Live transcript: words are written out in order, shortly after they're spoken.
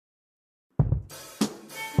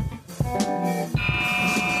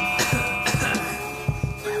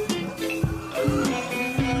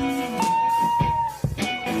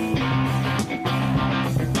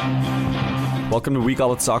Welcome to We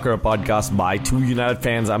Call It Soccer, a podcast by two United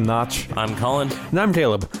fans. I'm Notch. I'm Colin. And I'm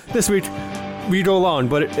Caleb. This week, we go long,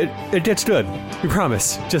 but it gets good. We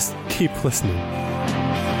promise. Just keep listening.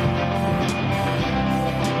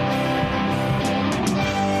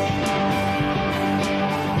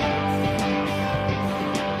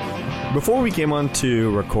 Before we came on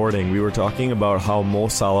to recording, we were talking about how Mo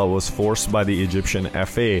Salah was forced by the Egyptian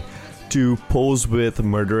FA to pose with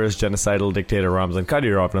murderous genocidal dictator Ramzan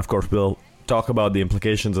Kadyrov. And of course, we'll talk about the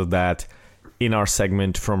implications of that in our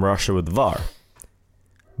segment From Russia with VAR.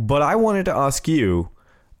 But I wanted to ask you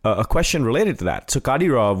a question related to that. So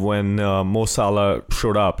Kadyrov, when Mo Salah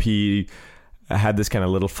showed up, he had this kind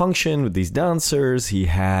of little function with these dancers. He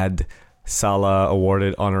had Salah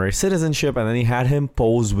awarded honorary citizenship, and then he had him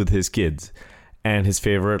pose with his kids and his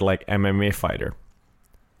favorite MMA fighter.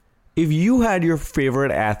 If you had your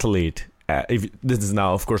favorite athlete, if this is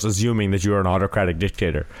now of course assuming that you're an autocratic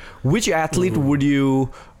dictator, which athlete would you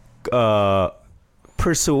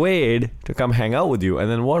persuade to come hang out with you, and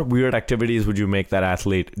then what weird activities would you make that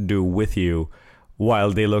athlete do with you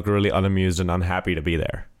while they look really unamused and unhappy to be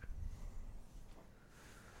there?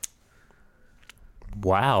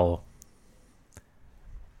 Wow.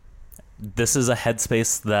 This is a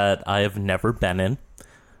headspace that I have never been in.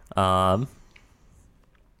 Well,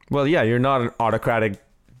 yeah, you're not an autocratic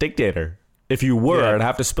dictator. If you were, Yeah. I'd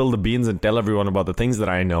have to spill the beans and tell everyone about the things that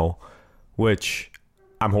I know, which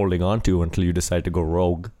I'm holding on to until you decide to go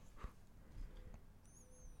rogue.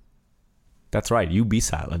 That's right, you be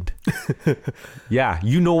silent. Yeah,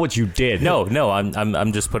 you know what you did. No,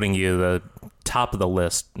 I'm just putting you the top of the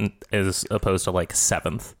list as opposed to like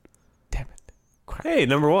seventh. Damn it. Hey,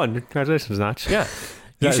 number one. Congratulations, Notch. Yeah.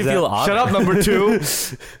 You should feel honored. Shut up, number two.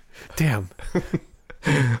 Damn.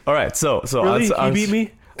 All right, so Really? You beat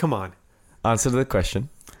me? Come on. Answer to the question.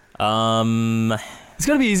 Yeah, It's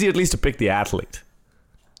going to be easy at least to pick the athlete.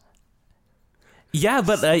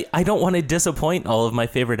 but I don't want to disappoint all of my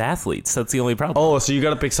favorite athletes. That's the only problem. Oh, so you got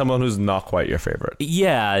to pick someone who's not quite your favorite.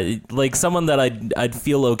 Yeah, like someone that I'd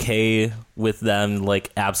feel okay with them, like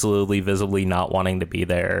absolutely visibly not wanting to be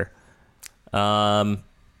there. There's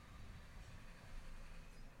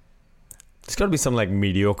got to be some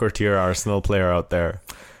mediocre tier Arsenal player out there.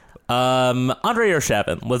 Andrei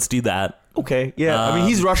Arshavin, let's do that. Okay, yeah. I mean,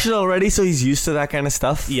 he's Russian already, so he's used to that kind of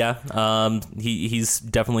stuff. Yeah, he's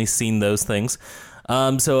definitely seen those things.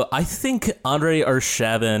 So I think Andrei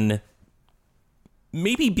Arshavin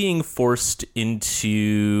maybe being forced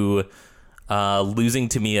into losing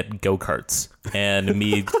to me at go-karts and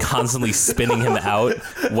me constantly spinning him out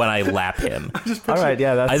when I lap him. All right,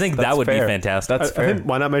 yeah. I think that would fair. be fantastic. That's I fair. think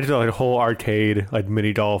why not make it a whole arcade,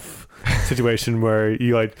 mini golf situation where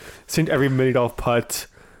you sink every mini golf putt,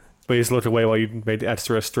 but you just look away while you made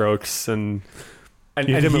extra strokes and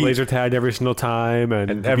you hit him with laser tag every single time,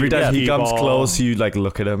 and every time he comes ball. close, you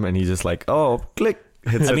look at him and he's just oh, click.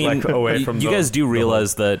 Hits I mean, away from you the, guys do the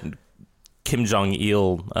realize that Kim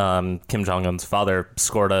Jong-il, Kim Jong-un's father,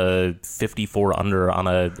 scored a 54 under on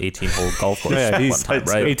a 18-hole golf course Yeah, one time,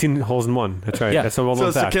 right? 18 holes in one. That's right. Yeah. That's a well So,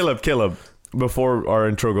 known fact. Caleb, before our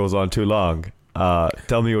intro goes on too long,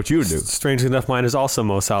 tell me what you would do. Strangely enough, mine is also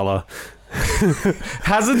Mo Salah.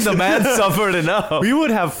 Hasn't the man suffered enough? We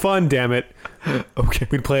would have fun, damn it. Okay.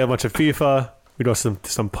 We'd play a bunch of FIFA. We'd go to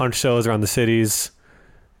some punch shows around the cities,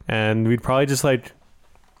 and we'd probably just I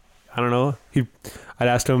don't know. I'd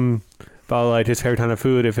ask him about his favorite kind of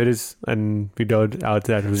food, if it is, and we'd go out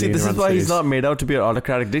to that cuisine. See, this is why he's not made out to be an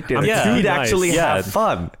autocratic dictator. Yeah. He'd Nice. actually have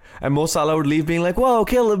fun. And Mo Salah would leave being wow,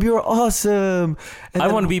 Caleb, you're awesome. And I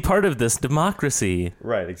then- want to be part of this democracy.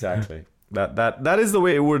 Right, exactly. That is the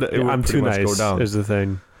way it would. It would I'm pretty too much nice. go down. Is the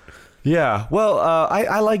thing. Yeah. Well,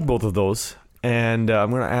 I like both of those, and I'm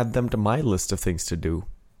gonna add them to my list of things to do.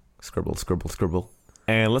 Scribble, scribble, scribble.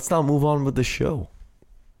 And let's now move on with the show.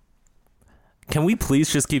 Can we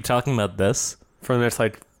please just keep talking about this? For the next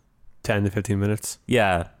 10 to 15 minutes.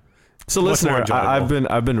 Yeah. So, What's more listener, enjoyable?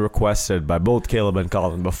 I've been requested by both Caleb and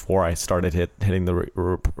Colin before I started hitting the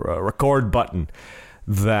record button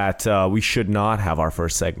that we should not have our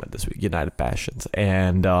first segment this week, United Passions,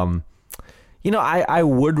 and I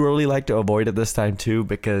would really like to avoid it this time too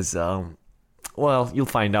because well, you'll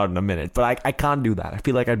find out in a minute, but I can't do that. I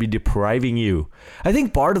feel like I'd be depriving you. I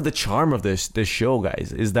think part of the charm of this show,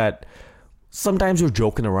 guys, is that sometimes we're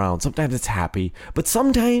joking around, sometimes it's happy, but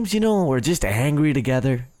sometimes, we're just angry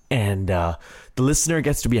together, and the listener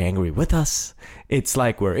gets to be angry with us. It's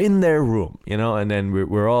like we're in their room, and then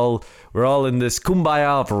we're all in this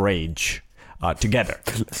kumbaya of rage. together.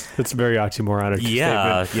 It's very oxymoronic.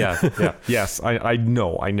 Yeah, statement. yeah. Yes, I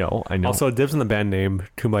know. Also, dibs on the band name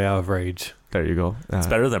Kumbaya of Rage. There you go. It's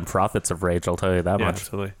better than Prophets of Rage, I'll tell you that Yeah, much.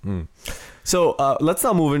 absolutely. So let's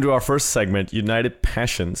now move into our first segment, United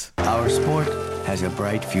Passions. Our sport has a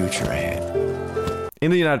bright future ahead. In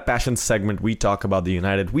the United Passions segment, we talk about the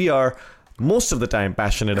United we are most of the time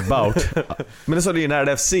passionate about, Minnesota United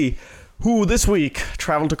FC, who this week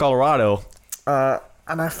traveled to Colorado, and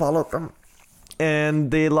I followed them, and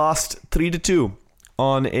they lost 3-2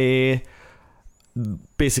 on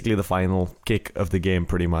basically the final kick of the game,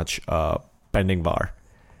 pretty much, pending VAR.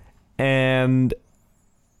 And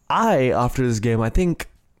after this game, I think,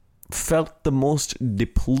 felt the most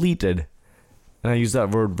depleted, and I use that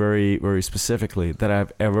word very, very specifically, that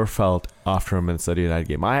I've ever felt after a Minnesota United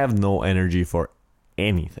game. I have no energy for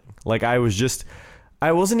anything. Like, I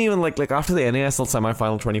wasn't even like after the NASL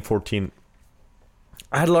semifinal 2014,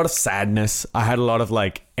 I had a lot of sadness. I had a lot of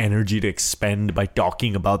like energy to expend by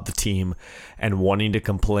talking about the team and wanting to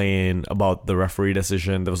complain about the referee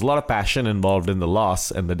decision. There was a lot of passion involved in the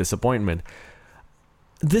loss and the disappointment.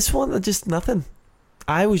 This one, just nothing.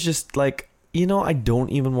 I was just like, I don't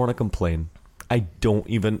even want to complain. I don't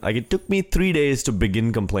even, like, it took me 3 days to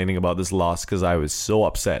begin complaining about this loss because I was so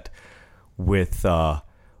upset with the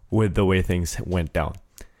way things went down.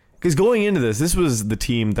 Because going into this was the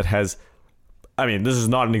team that has, I mean, this is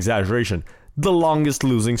not an exaggeration, the longest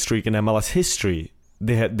losing streak in MLS history.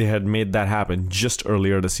 They had made that happen just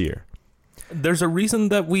earlier this year. There's a reason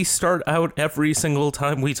that we start out every single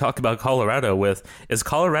time we talk about Colorado with, is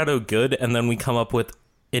Colorado good? And then we come up with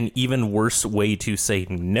an even worse way to say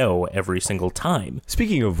no every single time.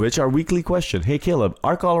 Speaking of which, our weekly question. Hey, Caleb,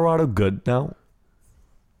 are Colorado good now?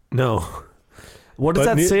 No. What does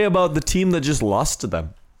But that say about the team that just lost to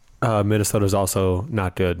them? Minnesota's also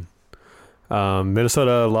not good.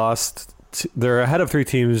 Minnesota lost. They're ahead of 3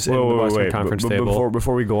 teams in the Western Conference table.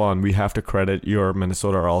 Before we go on, we have to credit your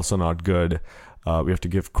Minnesota are also not good. We have to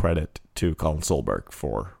give credit to Colin Solberg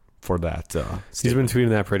for that. He's been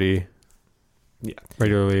tweeting that pretty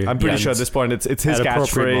regularly. I'm pretty sure at this point it's his at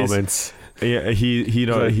appropriate catchphrase. moments. Yeah,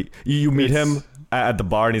 you meet him at the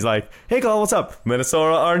bar and he's like, "Hey, Colin, what's up?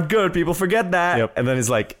 Minnesota aren't good. People forget that." Yep. And then he's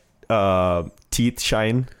like, teeth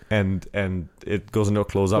shine and it goes into a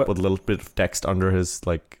close up with a little bit of text under his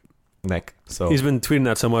like neck. So He's been tweeting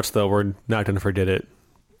that so much though, we're not going to forget it.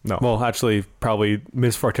 no. Well, actually, probably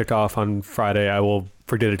minutes before kickoff on Friday, I will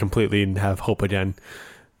forget it completely and have hope again.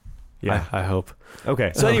 Yeah. I hope.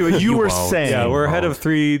 Okay. So anyway, you were won't. saying, Yeah, we're ahead of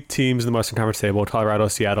 3 teams in the Western Conference table: Colorado,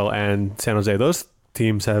 Seattle, and San Jose. Those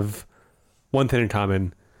teams have one thing in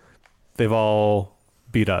common: they've all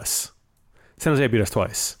beat us. San Jose beat us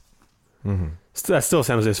twice. Mhm. So that's still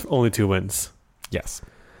San Jose's only 2 wins. Yes.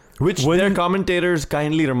 Which their commentators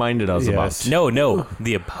kindly reminded us Yes. about. No,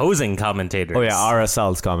 the opposing commentators. Oh yeah,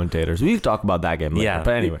 RSL's commentators. We'll talk about that game later. Yeah.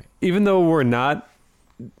 But anyway. Even though we're not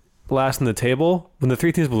last in the table, when the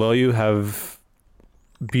 3 teams below you have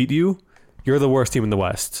beat you, you're the worst team in the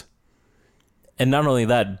West. And not only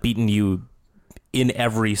that, beaten you in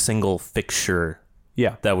every single fixture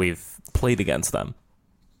Yeah. that we've played against them.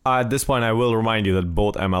 At this point, I will remind you that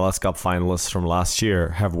both MLS Cup finalists from last year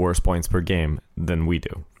have worse points per game than we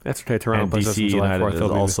do. That's okay. Toronto And plays us DC on July United 4th. is They'll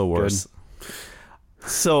be also good. worse.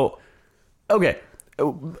 So, okay.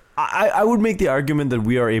 I would make the argument that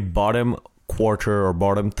we are a bottom quarter or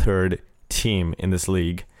bottom third team in this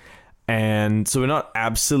league. And so we're not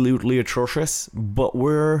absolutely atrocious, but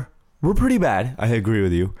we're pretty bad. I agree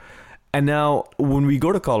with you. And now when we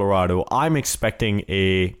go to Colorado, I'm expecting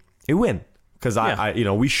a win. Because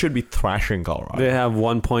we should be thrashing Colorado. They have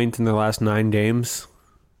 1 point in their last 9 games.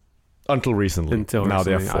 Until recently. Now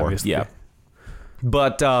they have 4. Obviously. Yeah.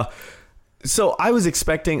 But so I was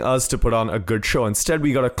expecting us to put on a good show. Instead,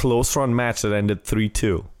 we got a close run match that ended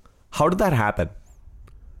 3-2. How did that happen?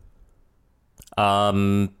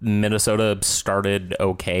 Minnesota started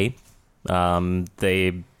okay.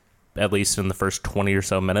 They, at least in the first 20 or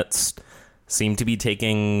so minutes, seemed to be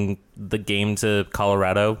taking the game to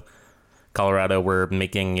Colorado. Colorado were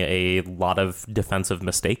making a lot of defensive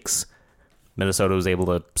mistakes. Minnesota was able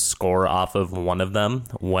to score off of one of them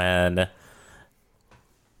when...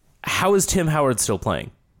 How is Tim Howard still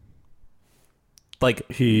playing? Like,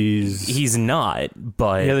 he's not,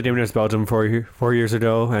 but... He had the game against Belgium 4 years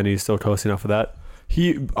ago, and he's still coasting off of that.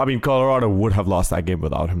 Colorado would have lost that game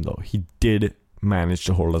without him, though. He did manage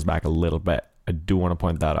to hold us back a little bit. I do want to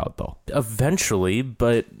point that out, though. Eventually,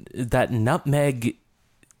 but that nutmeg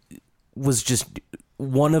was just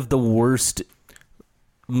one of the worst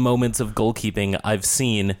moments of goalkeeping I've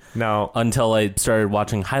seen Now, until I started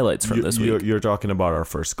watching highlights from this week. You're talking about our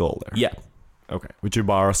first goal there. Yeah. Okay, which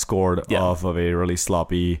Ibarra scored Yeah. off of a really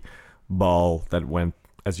sloppy ball that went,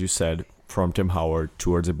 as you said, from Tim Howard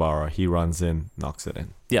towards Ibarra. He runs in, knocks it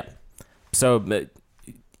in. Yeah. So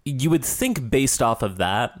you would think based off of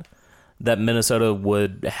that Minnesota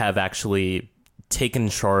would have actually taken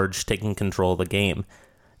charge, taken control of the game.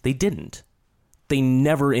 They didn't. They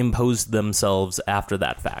never imposed themselves after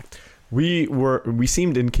that fact. We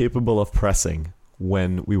seemed incapable of pressing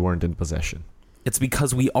when we weren't in possession. It's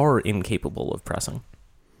because we are incapable of pressing.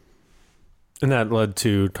 And that led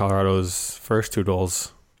to Colorado's first 2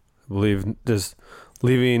 goals. I believe just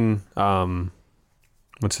leaving,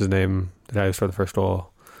 what's his name? The guy who scored the first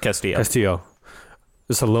goal? Castillo.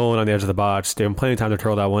 Just alone on the edge of the box. They had plenty of time to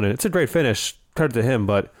curl that one in. It's a great finish. Credit to him,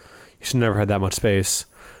 but he should never had that much space.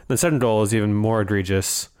 The second goal is even more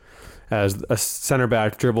egregious, as a center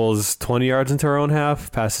back dribbles 20 yards into our own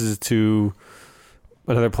half, passes to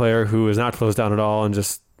another player who is not closed down at all, and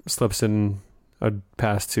just slips in a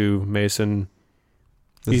pass to Mason.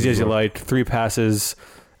 Easy as you like. 3 passes,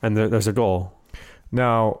 and there's a goal.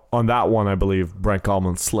 Now, on that one, I believe Brent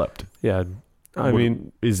Coleman slipped. Yeah. I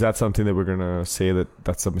mean, is that something that we're going to say that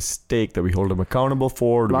that's a mistake that we hold him accountable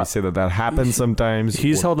for? Do we say that happens sometimes?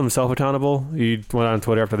 He's held himself accountable. He went on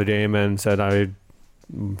Twitter after the game and said, I'm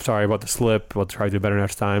sorry about the slip. We'll try to do better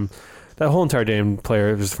next time. That whole entire game,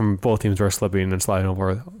 players from both teams were slipping and sliding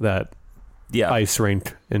over that ice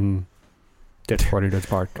rink in Dick's Sporting Goods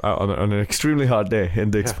Park. On an extremely hot day in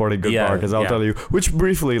Dick's Sporting Goods Park, as I'll tell you. Which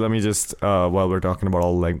briefly, let me just, while we're talking about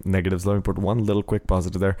all negatives, let me put one little quick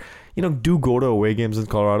positive there. Do go to away games in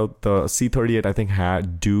Colorado. The C38, I think,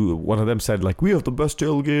 one of them said, we have the best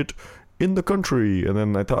tailgate in the country. And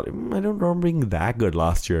then I thought, I don't remember being that good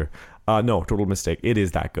last year. No, total mistake. It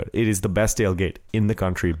is that good. It is the best tailgate in the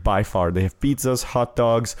country by far. They have pizzas, hot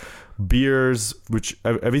dogs, beers, which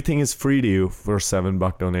everything is free to you for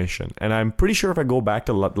 $7 donation. And I'm pretty sure if I go back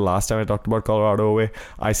to the last time I talked about Colorado away,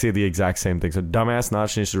 I say the exact same thing. So dumbass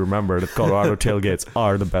Notch needs to remember that Colorado tailgates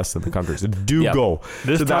are the best in the country. So go.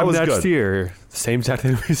 This so time that was next good. year, same exact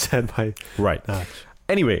thing we said by right. Notch.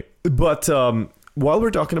 Anyway, but while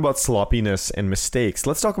we're talking about sloppiness and mistakes,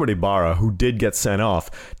 let's talk about Ibarra, who did get sent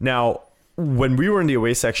off. Now, when we were in the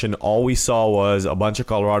away section, all we saw was a bunch of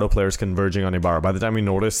Colorado players converging on Ibarra. By the time we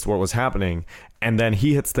noticed what was happening, and then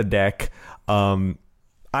he hits the deck, I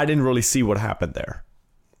didn't really see what happened there.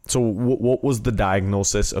 So what was the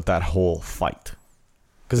diagnosis of that whole fight?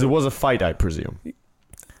 Because it was a fight, I presume.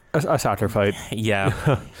 A soccer fight.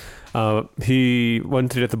 Yeah. He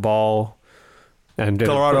went to get the ball, and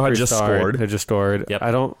Colorado had just scored. Had just scored. Yep.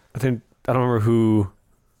 I don't remember who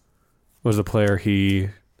was the player he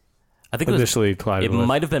I think initially collided it with.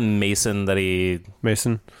 might have been Mason that he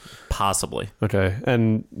Mason. possibly. Okay,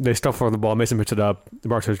 and they stuff for the ball. Mason picks it up.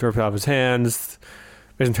 Ibarra rips it off his hands.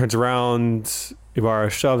 Mason turns around. Ibarra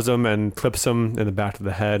shoves him and clips him in the back of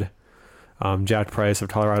the head. Jack Price of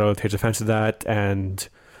Colorado takes offense to that and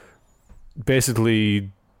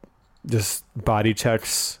basically just body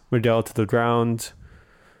checks Miguel to the ground.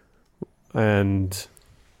 And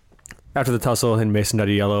after the tussle, and Mason got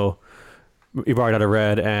a yellow, Ibarra got a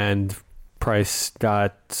red, and Price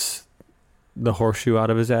got the horseshoe out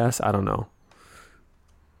of his ass. I don't know.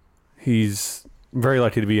 He's very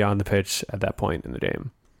lucky to be on the pitch at that point in the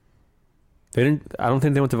game. I don't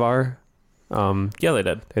think they went to VAR. Yeah, they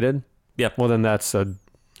did. They did? Yeah. Well, then that's a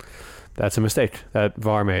mistake that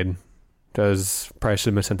VAR made, because Price should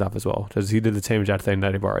have been sent off as well, because he did the same exact thing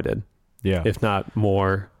that Ibarra did. Yeah. If not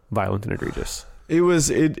more violent and egregious. It was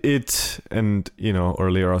and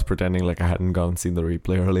earlier I was pretending like I hadn't gone and seen the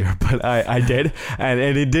replay earlier, but I did, and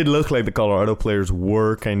it did look like the Colorado players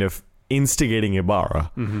were kind of instigating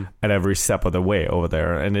Ibarra at every step of the way over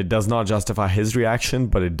there, and it does not justify his reaction,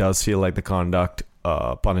 but it does feel like the conduct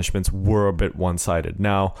punishments were a bit one-sided.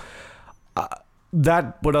 Now,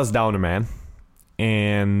 that put us down a man,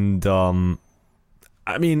 and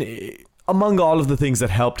I mean, among all of the things that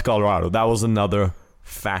helped Colorado, that was another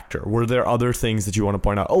factor. Were there other things that you want to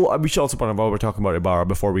point out? Oh, we should also point out while we're talking about Ibarra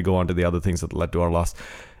before we go on to the other things that led to our loss.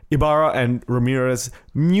 Ibarra and Ramirez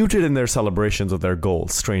muted in their celebrations of their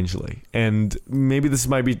goals, strangely. And maybe this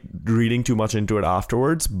might be reading too much into it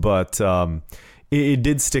afterwards, but it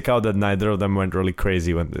did stick out that neither of them went really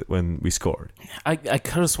crazy when we scored. I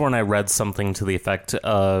could have sworn I read something to the effect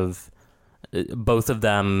of both of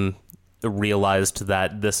them realized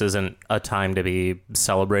that this isn't a time to be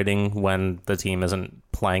celebrating when the team isn't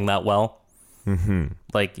playing that well. Mm-hmm.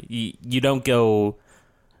 Like, you don't go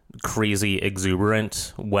crazy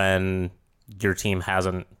exuberant when your team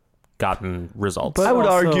hasn't gotten results. But I would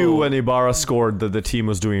also- argue when Ibarra scored that the team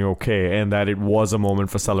was doing okay and that it was a moment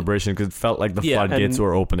for celebration because it felt like the Yeah, floodgates and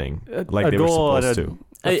were opening like a they were goal supposed and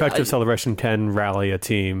to. effective I- celebration can rally a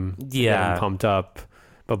team, Yeah. get them pumped up.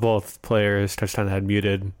 But both players, Touchdown had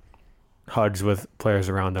muted hugs with players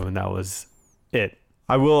around them, and that was it.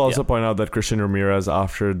 I will also point out that Christian Ramirez,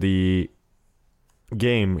 after the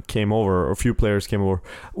game, came over. A few players came over,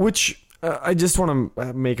 which I just want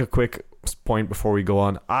to make a quick point before we go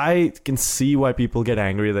on. I can see why people get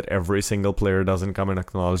angry that every single player doesn't come and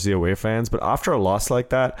acknowledge the away fans, but after a loss like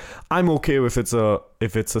that, I'm okay if it's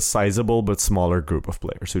a sizable but smaller group of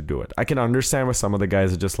players who do it. I can understand why some of the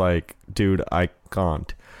guys are just like, dude, I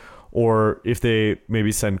can't. Or if they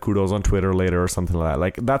maybe send kudos on Twitter later or something like that.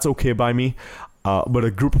 Like, that's okay by me. But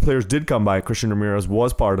a group of players did come by. Christian Ramirez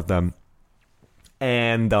was part of them.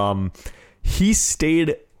 And he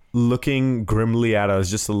stayed looking grimly at us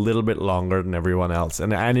just a little bit longer than everyone else.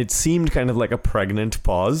 And it seemed kind of like a pregnant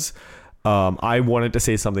pause. I wanted to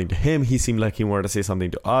say something to him. He seemed like he wanted to say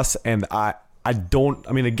something to us. And I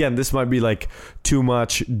mean, again, this might be like too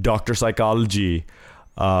much Dr. Psychology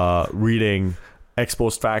reading ex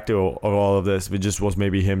post facto of all of this. It just was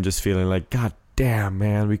maybe him just feeling like, God damn,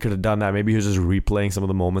 man, we could have done that. Maybe he was just replaying some of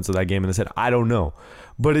the moments of that game in his head. I don't know.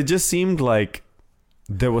 But it just seemed like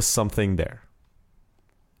there was something there.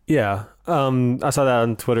 Yeah. I saw that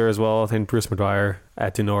on Twitter as well. I think Bruce McGuire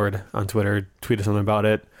at Denord on Twitter tweeted something about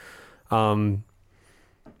it.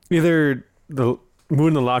 Either the mood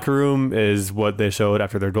in the locker room is what they showed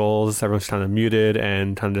after their goals. Everyone's kind of muted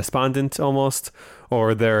and kind of despondent almost,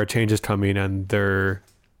 or there are changes coming and they're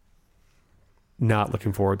not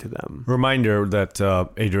looking forward to them. Reminder that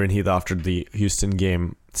Adrian Heath, after the Houston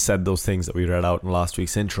game, said those things that we read out in last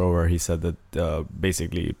week's intro, where he said that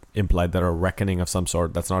basically implied that a reckoning of some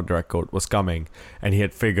sort, that's not a direct quote, was coming, and he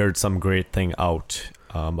had figured some great thing out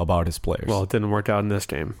about his players. Well, it didn't work out in this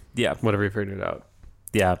game. Yeah. Whatever he figured out.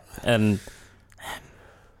 Yeah. And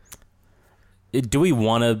do we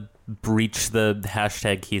want to breach the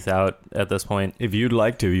hashtag Heath out at this point? if you'd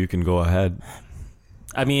like to, you can go ahead.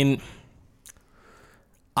 I mean,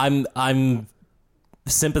 I'm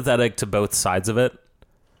sympathetic to both sides of it.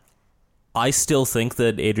 I still think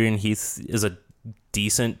that Adrian Heath is a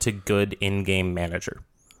decent to good in-game manager.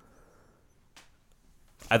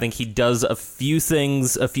 I think he does a few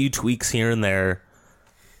things, a few tweaks here and there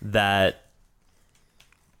that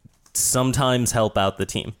sometimes help out the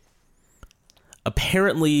team.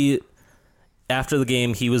 Apparently, after the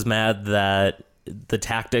game, he was mad that the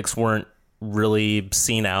tactics weren't really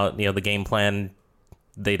seen out. You know, the game plan,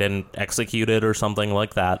 they didn't execute it or something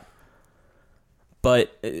like that.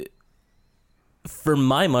 But for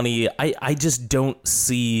my money, I just don't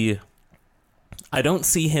see... I don't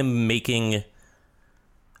see him making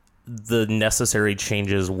the necessary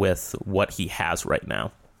changes with what he has right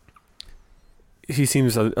now. He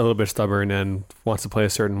seems a little bit stubborn and wants to play a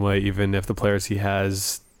certain way, even if the players he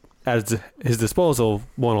has at his disposal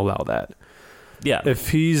won't allow that. Yeah. If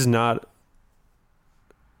he's not...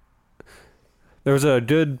 There was a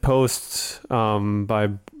good post by,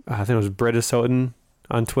 I think it was Britta Soten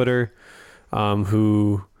on Twitter,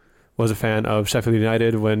 who was a fan of Sheffield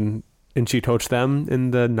United when Inchi coached them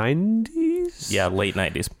in the 90s? Yeah, late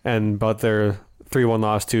 90s. And about their 3-1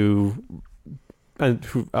 loss to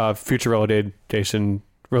future relegated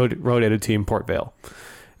team Port Vale.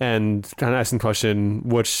 And kind of asking the question,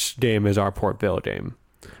 which game is our Port Vale game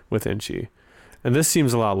with Inchi? And this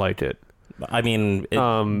seems a lot like it. I mean,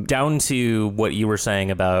 down to what you were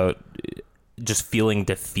saying about just feeling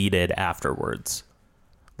defeated afterwards.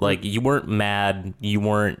 Like, you weren't mad,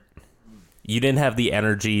 you didn't have the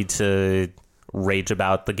energy to rage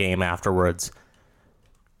about the game afterwards.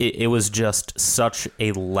 It was just such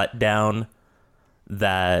a letdown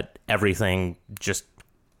that everything just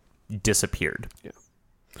disappeared. Yeah.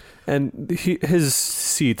 And his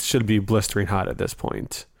seat should be blistering hot at this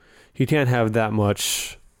point. He can't have that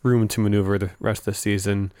much room to maneuver the rest of the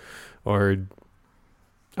season, or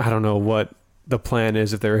I don't know what the plan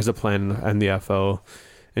is, if there is a plan in the FO,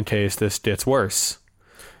 in case this gets worse.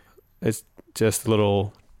 It's just a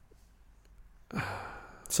little...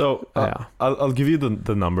 So Yeah. I'll give you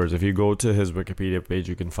the numbers. If you go to his Wikipedia page,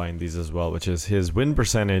 you can find these as well, which is his win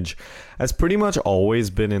percentage has pretty much always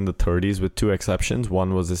been in the 30s with two exceptions.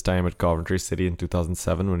 One was his time at Coventry City in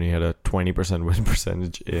 2007 when he had a 20% win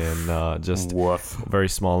percentage in just Woof. a very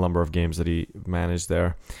small number of games that he managed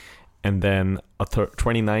there. And then a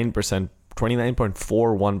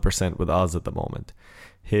 29.41% with us at the moment.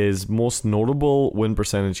 His most notable win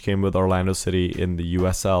percentage came with Orlando City in the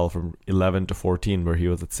USL from 11 to 14, where he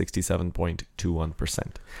was at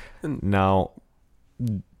 67.21%. Now,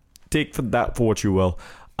 take that for what you will.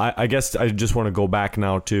 I guess I just want to go back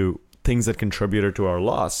now to things that contributed to our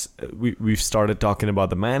loss. We've started talking about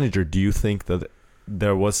the manager. Do you think that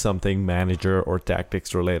there was something manager or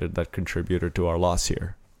tactics related that contributed to our loss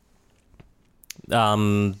here?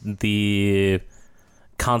 The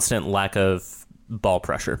constant lack of ball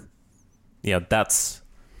pressure. You know, that's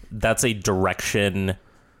a direction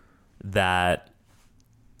that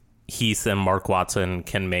Heath and Mark Watson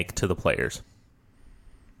can make to the players.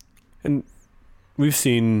 And we've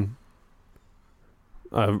seen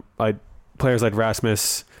like players like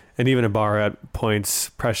Rasmus and even Ibarra at points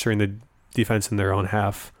pressuring the defense in their own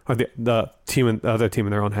half, or the other team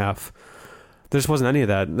in their own half. There just wasn't any of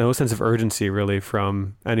that. No sense of urgency really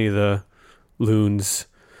from any of the loons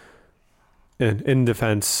in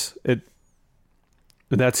defense.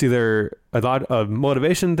 That's either a lot of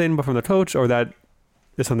motivation thing from the coach, or that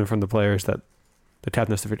is something from the players that the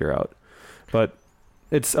captain has to figure out. But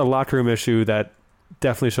it's a locker room issue that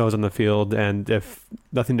definitely shows on the field, and if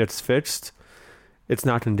nothing gets fixed, it's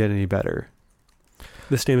not going to get any better.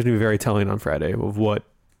 This game is going to be very telling on Friday of what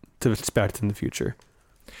to expect in the future.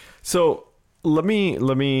 So let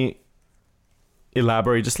me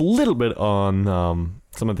elaborate just a little bit on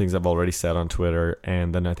some of the things I've already said on Twitter,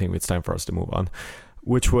 and then I think it's time for us to move on.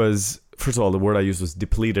 Which was, first of all, the word I used was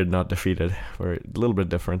depleted, not defeated. Or a little bit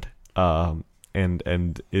different, and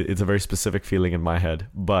it's a very specific feeling in my head.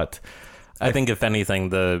 But I think if anything,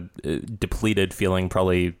 the depleted feeling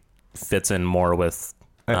probably fits in more with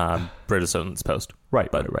Bridgestone post. Right.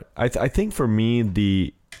 I think for me,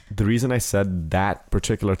 the reason I said that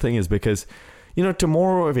particular thing is because, you know,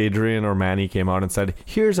 tomorrow if Adrian or Manny came out and said,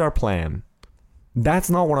 here's our plan, that's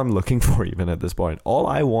not what I'm looking for even at this point. All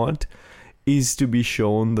I want is to be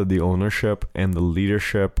shown that the ownership and the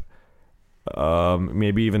leadership,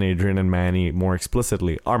 maybe even Adrian and Manny more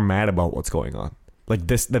explicitly, are mad about what's going on. Like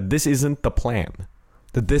that this isn't the plan,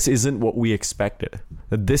 that this isn't what we expected,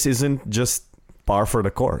 that this isn't just par for the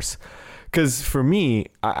course. Because for me,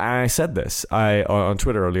 I said this on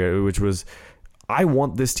Twitter earlier, which was, I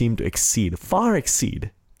want this team to far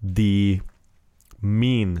exceed the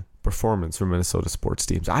mean performance from Minnesota sports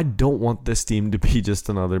teams. I don't want this team to be just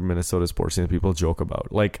another Minnesota sports team that people joke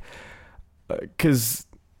about. Like, because,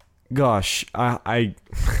 gosh, I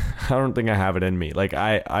don't think I have it in me. Like,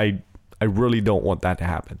 I really don't want that to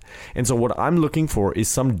happen. And so what I'm looking for is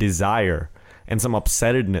some desire and some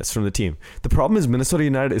upsettedness from the team. The problem is Minnesota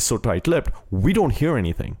United is so tight-lipped, we don't hear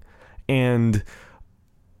anything. And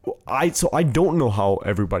I don't know how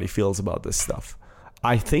everybody feels about this stuff.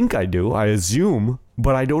 I think I do, I assume,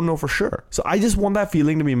 but I don't know for sure. So I just want that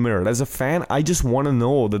feeling to be mirrored. As a fan, I just want to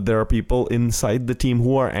know that there are people inside the team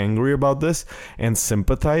who are angry about this and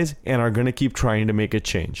sympathize and are going to keep trying to make a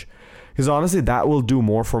change. Because honestly, that will do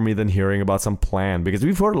more for me than hearing about some plan. Because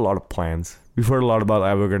we've heard a lot of plans. We've heard a lot about,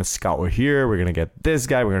 we're going to scout over here, we're going to get this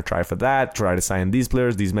guy, we're going to try for that, try to sign these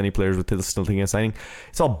players, these many players we're still thinking of signing.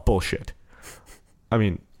 It's all bullshit. I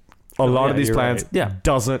mean, a lot of these plans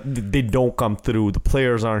they don't come through. The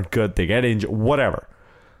players aren't good, they get injured, whatever.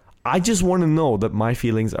 I just want to know that my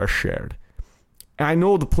feelings are shared. And I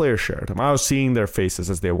know the players shared them. I was seeing their faces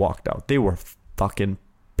as they walked out. They were fucking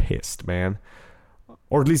pissed, man.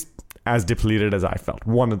 Or at least as depleted as I felt.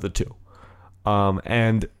 One of the two.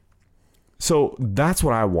 And so that's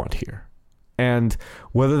what I want here. And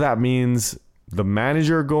whether that means the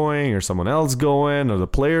manager going or someone else going or the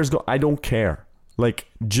players go, I don't care. Like,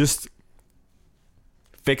 just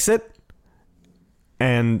fix it.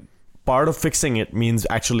 And part of fixing it means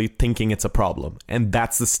actually thinking it's a problem. And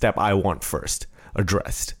that's the step I want first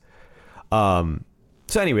addressed.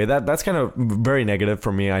 So anyway, that's kind of very negative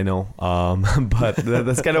for me, I know. But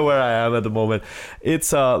that's kind of where I am at the moment.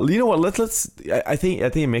 It's you know what? Let's. I think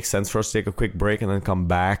it makes sense for us to take a quick break and then come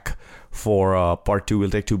back for part 2. We'll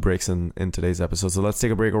take 2 breaks in today's episode. So let's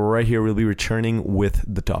take a break right here. We'll be returning with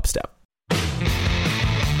the top step.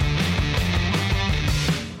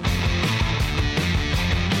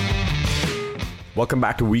 Welcome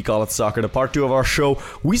back to We Call It Soccer, the part 2 of our show.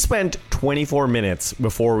 We spent 24 minutes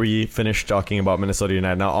before we finished talking about Minnesota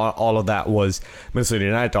United. Now, all of that was Minnesota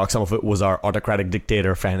United talk. Some of it was our autocratic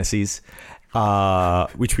dictator fantasies,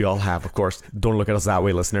 which we all have, of course. Don't look at us that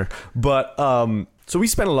way, listener. But so we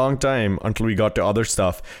spent a long time until we got to other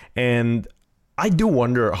stuff. And I do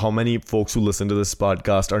wonder how many folks who listen to this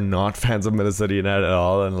podcast are not fans of Minnesota United at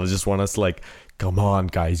all and just want us to, like, come on,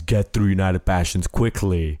 guys, get through United Passions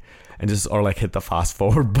quickly. and just or like hit the fast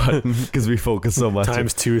forward button because we focus so much.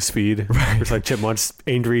 Times 2 speed. It's like chipmunks,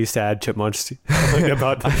 angry, sad chipmunks.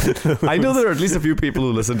 About I know there are at least a few people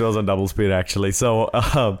who listen to us on double speed actually. So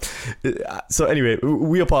anyway,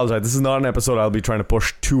 we apologize. This is not an episode I'll be trying to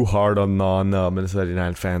push too hard on non-Minnesota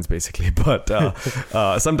United fans, basically. But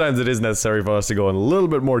sometimes it is necessary for us to go in a little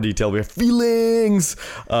bit more detail. We have feelings.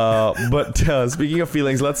 But speaking of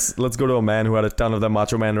feelings, let's go to a man who had a ton of them,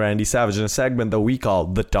 Macho Man Randy Savage, in a segment that we call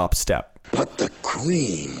The Top Step. But the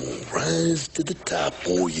cream will rise to the top,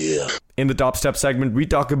 oh yeah. In the Top Step segment, we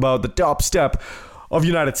talk about the top step of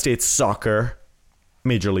United States soccer,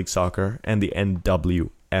 Major League Soccer, and the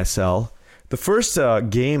NWSL. The first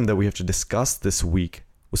game that we have to discuss this week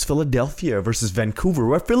was Philadelphia versus Vancouver,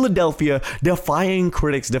 where Philadelphia, defying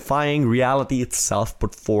critics, defying reality itself,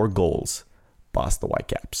 put 4 goals past the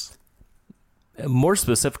Whitecaps. More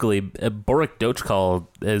specifically, Borek Dochkal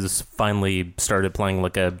has finally started playing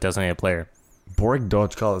like a designated player. Borek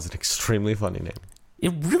Dochkal is an extremely funny name.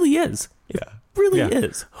 It really is. It Yeah. really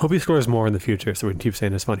is. Hope he scores more in the future so we can keep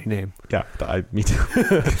saying his funny name. Yeah, me too.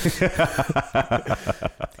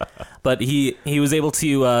 But he was able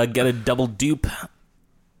to get a double dupe.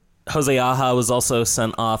 Jose Aja was also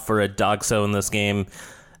sent off for a dogso in this game.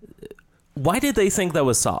 Why did they think that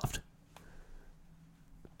was soft?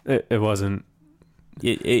 It wasn't.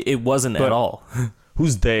 It wasn't at all.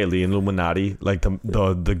 Who's they? The Illuminati? Like the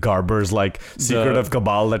Garbers, like secretive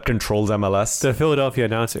cabal that controls MLS? The Philadelphia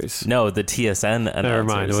announcers. No, the TSN announcers. Never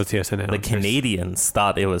mind, it was TSN The announcers. Canadians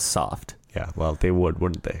thought it was soft. Yeah, well, they would,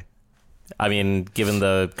 wouldn't they? I mean, given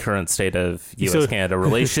the current state of still- U.S.-Canada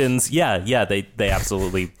relations, they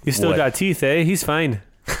absolutely He's still would. got teeth, eh? He's fine.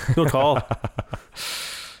 No tall.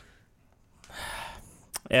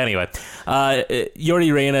 Anyway,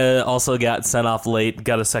 Yordi Reyna also got sent off late,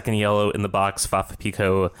 got a second yellow in the box. Fafa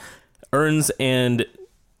Pico earns and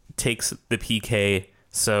takes the PK.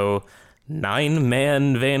 So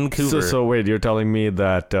 9-man Vancouver. So wait, you're telling me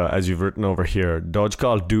that, as you've written over here,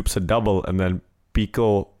 Dogecoin dupes a double and then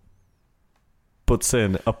Pico puts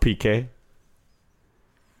in a PK?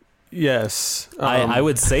 Yes. I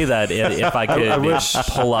would say that if I could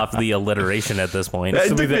pull off the alliteration at this point.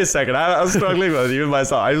 It took me a second. I was struggling with it, even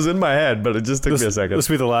myself. I was in my head, but it just took me a second. This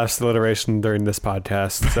will be the last alliteration during this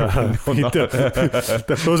podcast.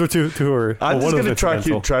 Those were two. I'm just gonna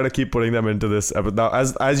try to keep putting them into this episode. Now,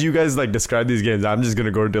 as you guys like describe these games, I'm just gonna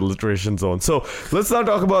go into alliteration zone. So let's now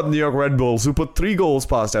talk about New York Red Bulls, who put 3 goals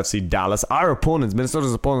past FC Dallas. Our opponents,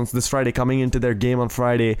 Minnesota's opponents, this Friday, coming into their game on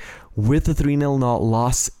Friday with a 3-0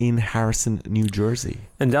 loss in Harrison, New Jersey.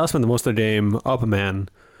 And Dallas spent the most of the game up a man.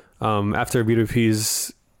 After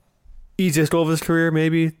BWP's easiest goal of his career,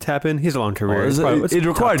 maybe tap in. He's a long career. It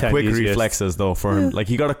required top 10 quick easiest. reflexes though for him. Like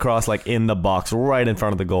he got across like in the box right in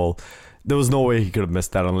front of the goal. There was no way he could have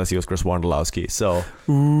missed that unless he was Chris Wondolowski. So,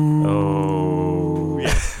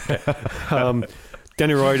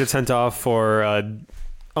 Danny Roy gets sent off for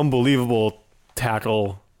unbelievable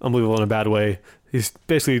tackle. Unbelievable in a bad way. He's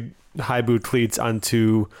basically high boot cleats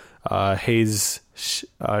onto Chris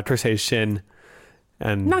Hayes' shin.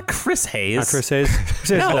 And Not Chris Hayes. Not Chris Hayes.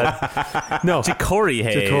 No. Corey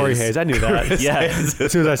Hayes. Corey Hayes. I knew that. Yeah.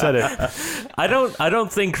 As soon as I said it. I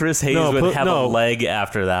don't think Chris Hayes No, would have no. a leg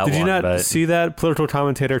after that Did one. you not but see that? Political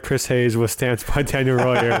commentator Chris Hayes was stamped by Daniel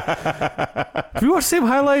Royer. Have you watched the same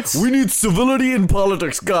highlights? we need civility in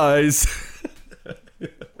politics, guys.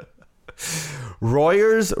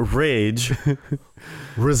 Royer's rage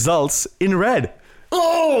results in red.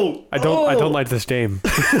 I don't like this game.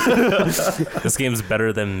 This game's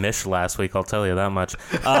better than Mish last week, I'll tell you that much.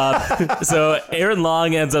 So Aaron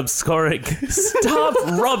Long ends up scoring. Stop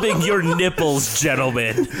rubbing your nipples,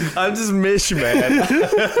 gentlemen. I'm just Mish, man.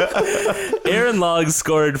 Aaron Long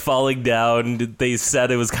scored falling down. They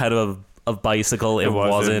said it was kind of a bicycle. It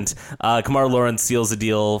wasn't. Kamar Lawrence seals the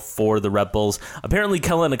deal for the Red Bulls. Apparently,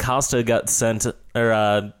 Kellen Acosta got sent to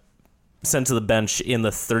the bench in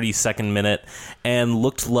the 32nd minute and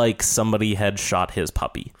looked like somebody had shot his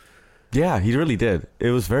puppy. Yeah, he really did.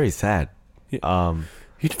 It was very sad. He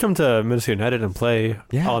should come to Minnesota United and play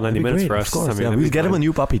all 90 minutes for us. Of course. that'd We be get him fun. a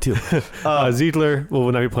new puppy too. Ziegler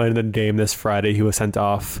will not be playing in the game this Friday. He was sent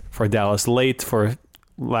off for Dallas late for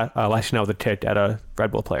lashing out with a tick at a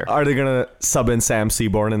Red Bull player. Are they gonna sub in Sam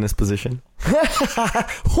Seaborn in this position?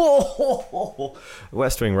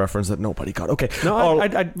 West Wing reference that nobody got. Okay. No,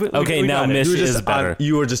 Okay, now Mish You were just is better.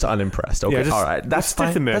 you were just unimpressed. Okay, Yeah, just all right. That's stick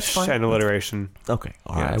fine. to That's Mish fine. and alliteration. Okay,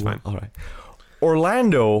 all Yeah, right. that's fine. All right.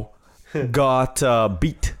 Orlando got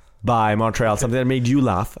beat by Montreal, something that made you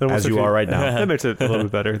laugh, as you are right now. That makes it a little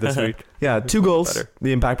bit better this week. Yeah, 2 goals. better.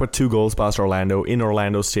 The Impact put 2 goals past Orlando in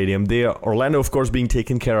Orlando Stadium. Orlando, of course, being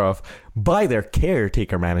taken care of by their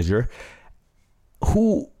caretaker manager,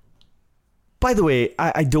 who, by the way,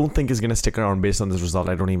 I don't think is going to stick around based on this result.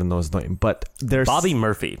 I don't even know his name, but there's Bobby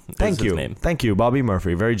Murphy. Thank is you. His name. Thank you, Bobby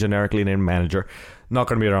Murphy. Very generically named manager. Not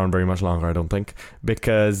going to be around very much longer, I don't think,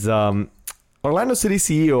 because Orlando City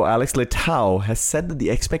CEO Alex Letao has said that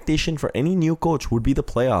the expectation for any new coach would be the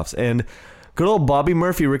playoffs. And good old Bobby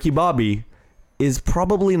Murphy, Ricky Bobby, is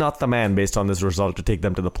probably not the man based on this result to take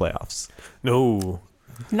them to the playoffs. No.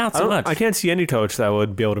 Not so much. I can't see any coach that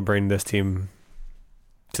would be able to bring this team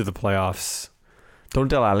to the playoffs. Don't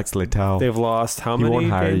tell Alex Letao. They've lost how He many won't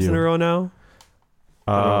hire games in you. a row now?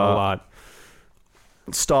 I don't know, a lot.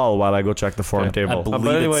 Stall while I go check the form Okay. I table. believe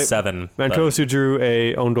but anyway, it's 7. but- Mancosu drew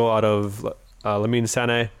a own goal out of Lamine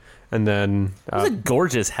Sané, and then It was a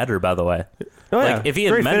gorgeous header, by the way. If he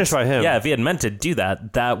had great meant, finish by him. Yeah, if he had meant to do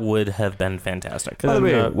that, that would have been fantastic. By the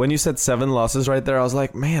way, And, when you said 7 losses right there, I was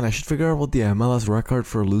like, man, I should figure out what the MLS record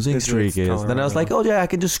for a losing It's streak is. Then I was Colorado. like, oh yeah, I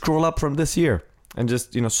can just scroll up from this year and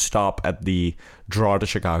just, stop at the draw to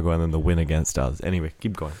Chicago and then the win against us. Anyway,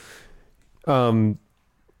 keep going.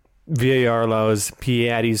 VAR allows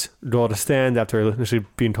Piatti's goal to stand after initially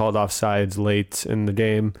being called offsides late in the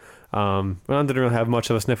game. Ron didn't really have much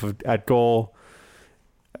of a sniff at goal.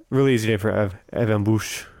 Really easy day for Evan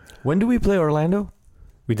Bush. When do we play Orlando?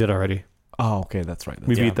 We did already. Oh, okay, that's right.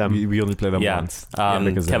 We beat them. We only play them Yeah. once. Kevin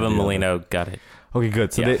because they're the Molino got it. Okay,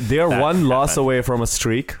 good. So Yeah, they are that one loss happened. away from a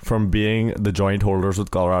streak from being the joint holders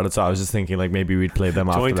with Colorado. So I was just thinking like maybe we'd play them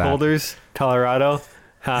after Joint that. holders, Colorado.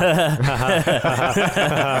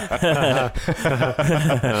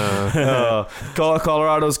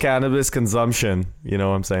 Colorado's cannabis consumption. You know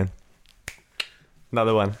what I'm saying?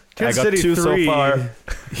 Another one. Kansas I got City 2 3, so far.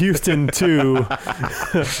 Houston 2.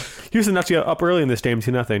 Houston actually up early in this game,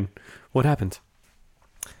 2-0. What happened?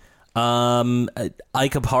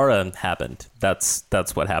 Ikapara happened. That's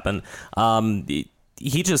what happened.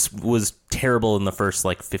 He just was terrible in the first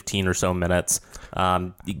 15 or so minutes.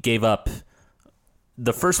 He gave up.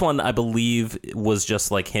 The first one, I believe, was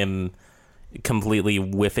just him completely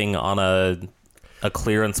whiffing on a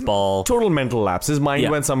clearance ball. Total mental lapse. His mind Yeah.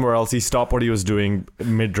 went somewhere else. He stopped what he was doing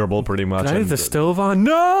mid dribble pretty much. Did I leave and- the stove on?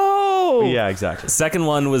 No! Yeah, exactly. Second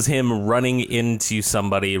one was him running into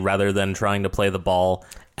somebody rather than trying to play the ball.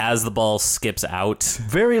 As the ball skips out,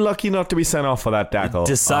 Very lucky not to be sent off for that tackle.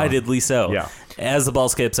 decidedly so. yeah. As the ball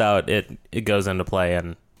skips out, it goes into play,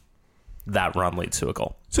 and that run leads to a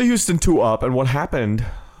goal. So Houston 2 up, and what happened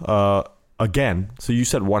again? So you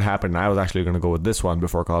said what happened. I was actually going to go with this one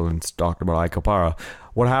before Collins talked about Ikapara.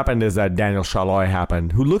 What happened is that Daniel Chaloy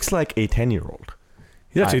happened, who looks like a 10-year-old.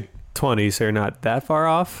 He's actually 20, so you're not that far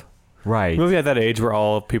off. Right. Maybe at that age where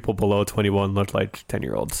all people below 21 look like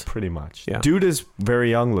 10-year-olds. Pretty much. Yeah. Dude is very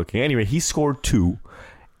young looking. Anyway, he scored 2,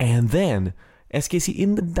 and then SKC,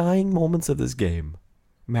 in the dying moments of this game,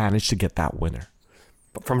 managed to get that winner.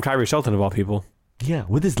 From Kyrie Shelton, of all people. Yeah,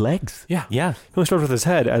 with his legs. Yeah. Yeah. He only started with his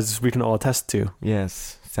head, as we can all attest to.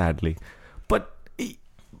 Yes, sadly. But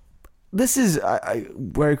this is,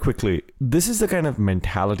 very quickly, this is the kind of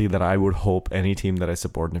mentality that I would hope any team that I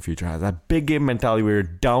support in the future has. That big game mentality where you're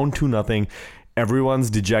down 2-0, everyone's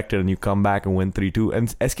dejected, and you come back and win 3-2. And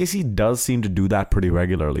SKC does seem to do that pretty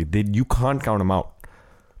regularly. You can't count them out.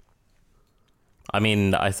 I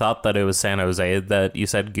mean, I thought that it was San Jose that you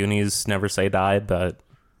said Goonies never say die, but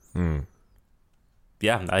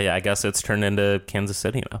yeah, I guess it's turned into Kansas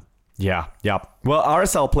City now. Yeah. Well,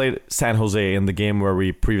 RSL played San Jose in the game where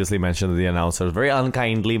we previously mentioned the announcers very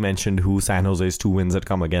unkindly mentioned who San Jose's 2 wins had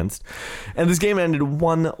come against. And this game ended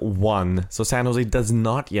 1-1. So San Jose does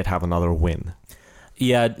not yet have another win.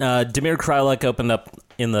 Yeah, Damir Kryluk opened up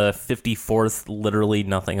in the 54th. Literally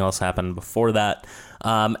nothing else happened before that.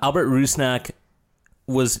 Albert Rusnak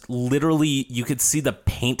was literally, you could see the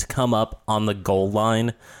paint come up on the goal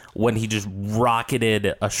line when he just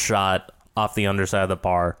rocketed a shot off the underside of the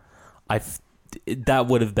bar. That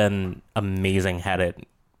would have been amazing had it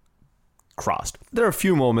crossed. There are a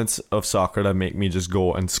few moments of soccer that make me just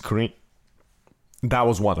go and scream. That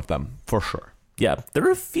was one of them, for sure. Yeah, there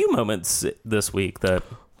are a few moments this week that...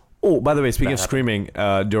 Oh, by the way, speaking of That screaming,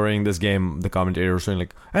 during this game, the commentator was saying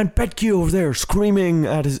like, and Petke over there screaming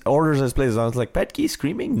at his orders at his plays. I was like, Petke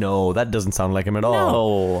screaming? No, that doesn't sound like him at all.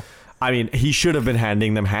 No. I mean, he should have been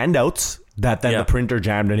handing them handouts that then Yeah. the printer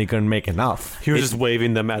jammed and he couldn't make enough. He was just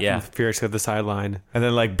waving them at Yeah. Fierce at the sideline. And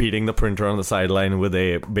then like beating the printer on the sideline with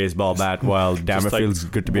a baseball bat while damn it Just, like, feels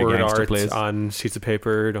good to be a word gangster art plays. on sheets of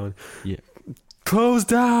paper. Yeah. Close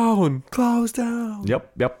down. Close down.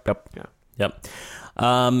 Yep. Yep.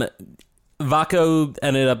 Vaco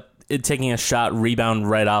ended up taking a shot rebound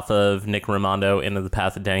right off of Nick Raimondo into the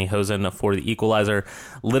path of Danny Hosen for the equalizer.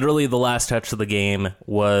 Literally the last touch of the game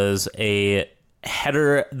was a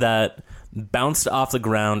header that bounced off the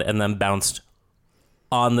ground and then bounced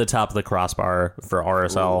on the top of the crossbar for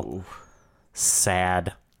RSL. Ooh.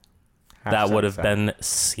 Sad. That would have been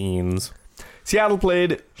scenes. Seattle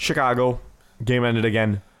played Chicago. Game ended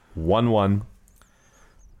again 1-1.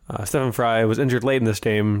 Stephen Fry was injured late in this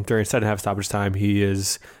game during second half stoppage time. He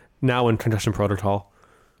is now in concussion protocol.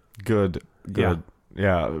 Good. Yeah.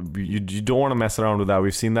 You don't want to mess around with that.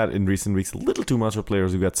 We've seen that in recent weeks. A little too much of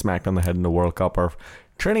players who got smacked on the head in the World Cup are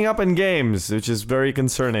turning up in games, which is very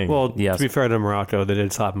concerning. Well, yes. To be fair to Morocco, they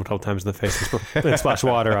did slap him a couple times in the face and splash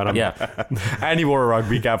water on him. Yeah. And he wore a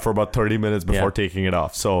rugby cap for about 30 minutes before taking it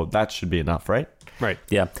off. So that should be enough, right? Right.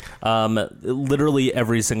 Yeah. Literally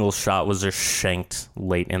every single shot was just shanked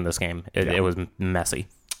late in this game. It was messy.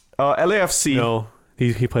 LAFC. No,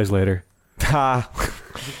 he plays later.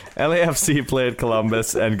 LAFC played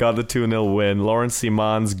Columbus and got the 2-0 win. Lawrence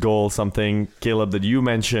Simon's goal, something, Caleb, that you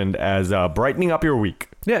mentioned as brightening up your week.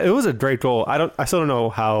 Yeah, it was a great goal. I still don't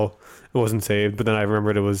know how it wasn't saved, but then I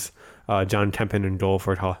remembered it was John Kempen in goal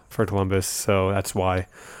for Columbus, so that's why.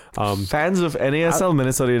 Fans of NASL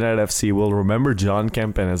Minnesota United FC will remember John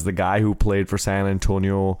Kempen as the guy who played for San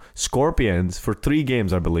Antonio Scorpions for 3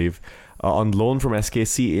 games, I believe, on loan from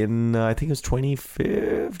SKC in, I think it was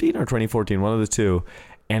 2015 or 2014, one of the two,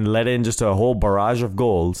 and let in just a whole barrage of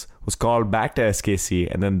goals, was called back to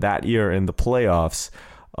SKC, and then that year in the playoffs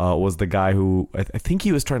was the guy who, I think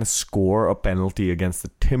he was trying to score a penalty against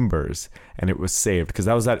the Timbers, and it was saved, because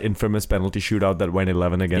that was that infamous penalty shootout that went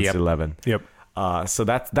 11 against 11. Yep. So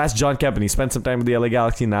that's John Kempen. He spent some time with the LA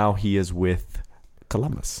Galaxy. Now he is with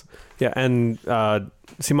Columbus. Yeah, and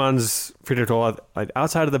Simon's free goal, like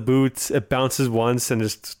outside of the boots, it bounces once and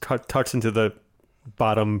just tucks into the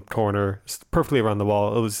bottom corner, perfectly around the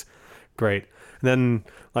wall. It was great. And then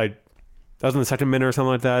like that was in the second minute or something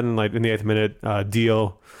like that, and like in the 8th minute,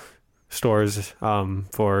 Dio scores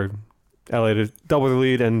for LA to double the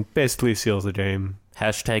lead and basically seals the game.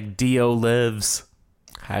 Hashtag Dio lives.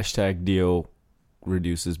 Hashtag Dio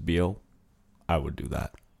reduces BO. I would do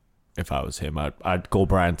that if I was him. I'd go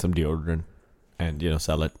brand some deodorant and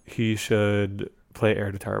sell it. He should play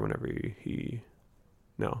air guitar whenever he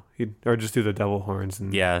or just do the devil horns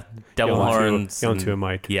and devil horns. Yell into a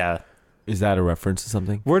mic. Yeah. Is that a reference to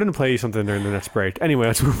something? We're going to play something during the next break. Anyway,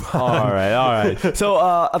 let's move on. All right. So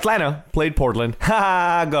Atlanta played Portland.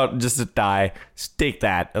 Got just a tie. Take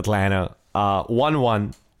that, Atlanta.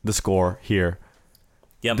 1-1 the score here.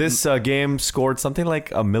 Yep. This game scored something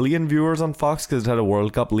like 1 million viewers on Fox because it had a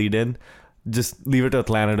World Cup lead in. Just leave it to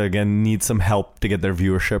Atlanta to again need some help to get their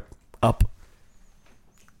viewership up.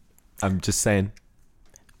 I'm just saying.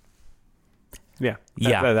 Yeah.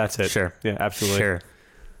 That's it. Sure. Yeah, absolutely. Sure.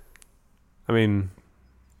 I mean,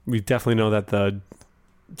 we definitely know that the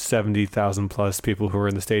 70,000 plus people who were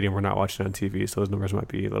in the stadium were not watching on TV, so those numbers might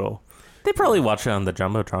be a little... They probably watch it on the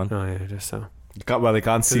Jumbotron. Oh, yeah, just so. Well, they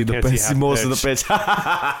can't see the can't see most of the pitch.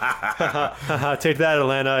 Take that,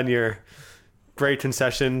 Atlanta, and your great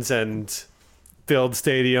concessions and filled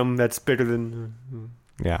stadium that's bigger than...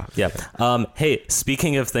 Yeah. Hey,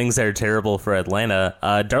 speaking of things that are terrible for Atlanta,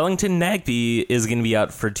 Darlington Nagbe is going to be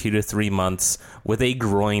out for 2 to 3 months with a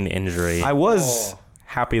groin injury. I was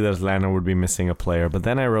happy that Atlanta would be missing a player, but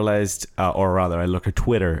then I realized, or rather, I looked at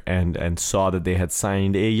Twitter and saw that they had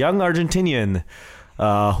signed a young Argentinian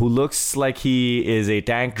who looks like he is a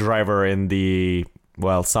tank driver in the,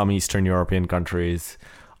 some Eastern European countries'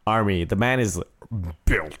 army. The man is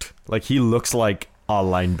built. Like, he looks like a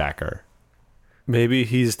linebacker. Maybe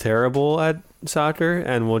he's terrible at soccer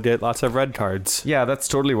and we'll get lots of red cards. Yeah, that's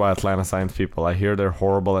totally why Atlanta signs people. I hear they're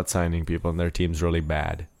horrible at signing people and their team's really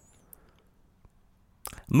bad.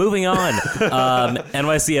 Moving on,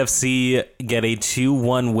 NYCFC get a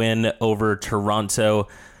 2-1 win over Toronto.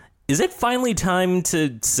 Is it finally time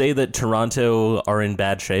to say that Toronto are in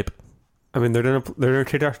bad shape? I mean, they're gonna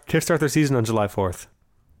kickstart their season on July 4th.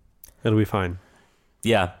 It'll be fine.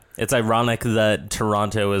 Yeah, it's ironic that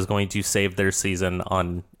Toronto is going to save their season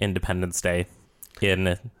on Independence Day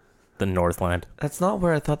in the Northland. That's not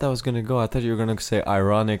where I thought that was going to go. I thought you were going to say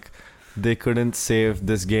ironic. They couldn't save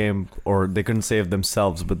this game, or they couldn't save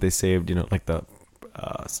themselves, but they saved, like the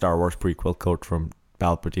Star Wars prequel quote from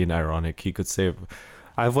Palpatine. Ironic. He could save.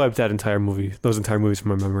 I've wiped those entire movies from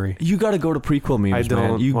my memory. You got to go to prequel memes, I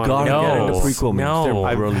don't man. You got to get into prequel memes. No.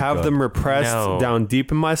 I really have good. them repressed down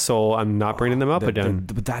deep in my soul. I'm not bringing them up again.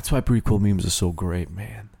 But that's why prequel memes are so great,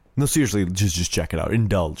 man. No, seriously, just check it out.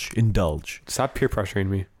 Indulge. Stop peer pressuring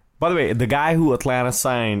me. By the way, the guy who Atlanta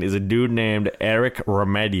signed is a dude named Eric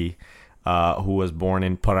Remedi, who was born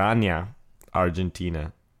in Paraná,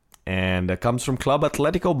 Argentina, and comes from Club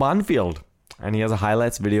Atlético Banfield. And he has a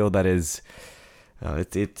highlights video that is,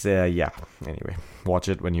 Anyway, watch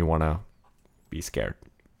it when you want to be scared.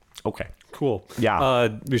 Okay. Cool. Yeah.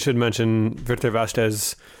 We should mention Victor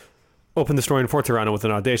Vasquez opened the story in Fort Toronto with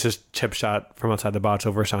an audacious chip shot from outside the box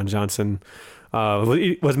over Sean Johnson.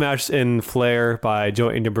 Was matched in flair by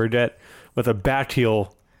Joe Burdett with a back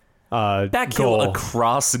heel goal.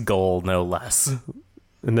 Across goal, no less.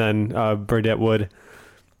 And then Burdett would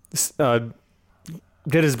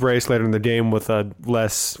get his brace later in the game with a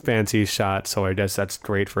less fancy shot, so I guess that's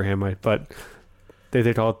great for him. But they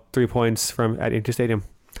take all 3 points at Yankee Stadium.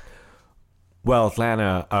 Well,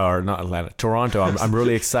 Toronto. I'm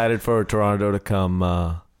really excited for Toronto to come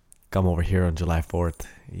over here on July 4th.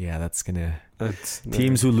 Yeah, that's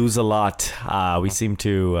teams who lose a lot. We seem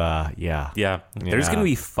to, Yeah, there's going to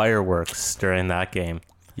be fireworks during that game.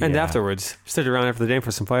 And Yeah. afterwards, stick around after the game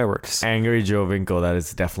for some fireworks. Angry Giovinco, that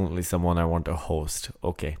is definitely someone I want to host.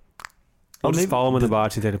 Okay. I'll just follow him in the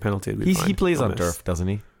box and take a penalty. It'll be fine. He plays I'll on miss. turf, doesn't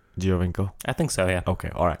he? Giovinco. I think so, yeah. Okay,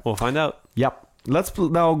 all right. We'll find out. Yep. Let's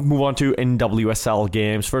now move on to NWSL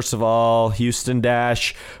games. First of all, Houston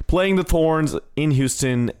Dash playing the Thorns in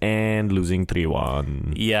Houston and losing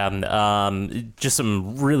 3-1. Yeah, just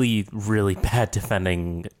some really, really bad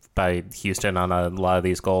defending by Houston on a lot of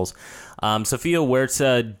these goals. Sofia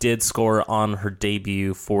Huerta did score on her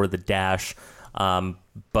debut for the Dash,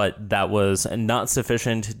 but that was not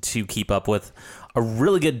sufficient to keep up with a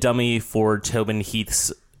really good dummy for Tobin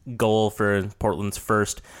Heath's goal for Portland's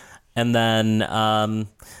first. And then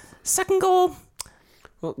second goal.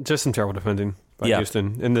 Well, just some terrible defending by Yeah.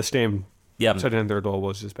 Houston in this game. Yeah. Second and third goal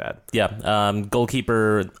was just bad. Yeah,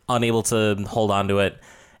 goalkeeper unable to hold on to it,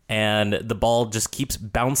 and the ball just keeps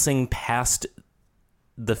bouncing past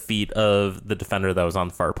the feet of the defender that was on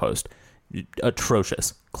the far post.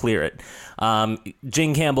 Atrocious. Clear it.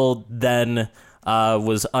 Jane Campbell then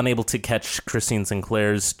was unable to catch Christine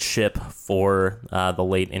Sinclair's chip for the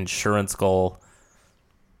late insurance goal.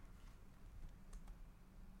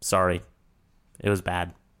 Sorry. It was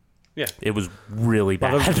bad. Yeah. It was really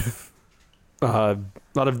bad. A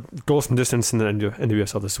lot of goals from distance in the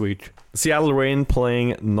NWSL this week. Seattle Reign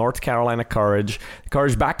playing North Carolina Courage.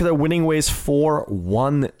 Courage back to their winning ways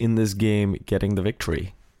 4-1 in this game, getting the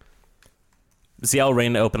victory. Seattle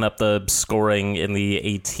Reign opened up the scoring in the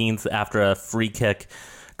 18th after a free kick.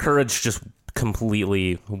 Courage just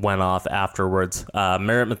completely went off afterwards.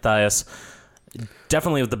 Merritt Mathias,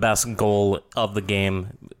 definitely with the best goal of the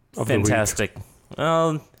game. Of the Fantastic.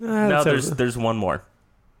 No, there's one more.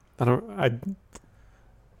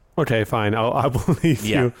 Okay, fine. I'll believe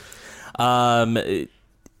Yeah. you.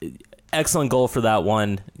 Excellent goal for that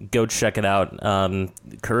one. Go check it out.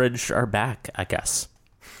 Courage are back, I guess.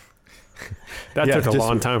 That Yeah, took a just-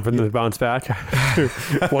 long time for them to bounce back.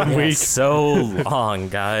 1 Yeah, week. so long,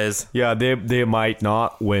 guys. Yeah, they might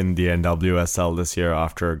not win the NWSL this year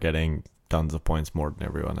after getting tons of points more than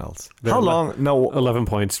everyone else. They're How long? No, 11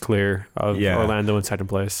 points clear of Yeah. Orlando in second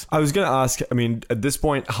place. I was going to ask, I mean, at this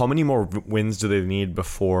point, how many more wins do they need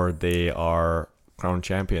before they are crowned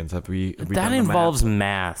champions? Have we That done the involves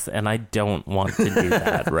math, and I don't want to do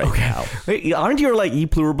that right now. Wait, aren't your like E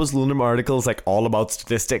Pluribus Lunum articles like all about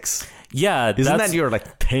statistics? Yeah, Isn't that your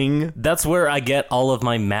like thing? That's where I get all of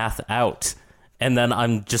my math out, and then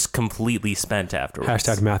I'm just completely spent afterwards.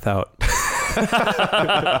 Hashtag math out.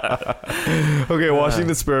 Okay,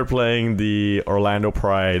 Washington Spirit playing the Orlando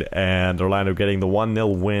Pride and Orlando getting the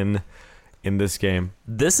 1-0 win in this game.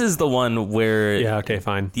 This is the one where Yeah, okay,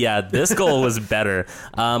 fine. yeah, this goal was better.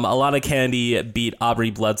 Alana Kennedy beat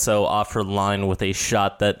Aubrey Bledsoe off her line with a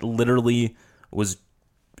shot that literally was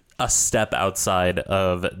a step outside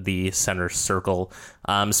of the center circle.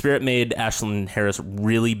 Spirit made Ashlyn Harris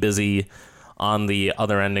really busy on the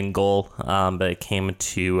other end in goal, but it came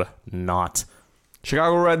to naught.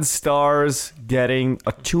 Chicago Red Stars getting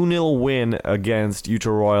a 2-0 win against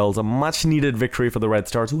Utah Royals. A much-needed victory for the Red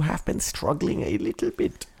Stars, who have been struggling a little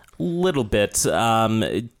bit. Little bit.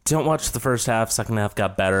 Don't watch the first half. Second half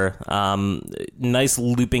got better. Nice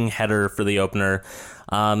looping header for the opener.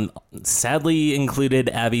 Sadly included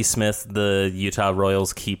Abby Smith, the Utah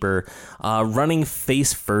Royals keeper, running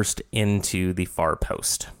face first into the far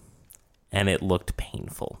post. And it looked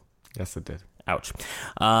painful. Yes, it did. Ouch.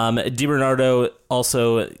 DiBernardo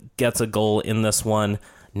also gets a goal in this one.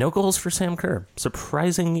 No goals for Sam Kerr.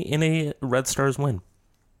 Surprising in a Red Stars win.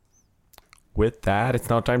 with that, it's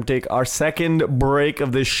now time to take our second break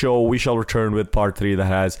of this show. We shall return with part 3 that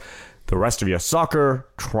has the rest of your soccer,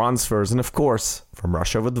 transfers, and of course, from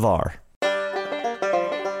Russia with VAR.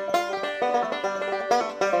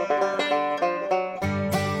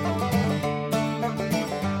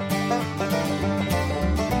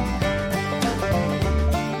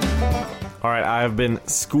 All right, I've been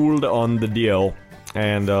schooled on the deal,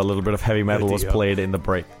 and a little bit of heavy metal was played in the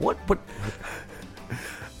break. What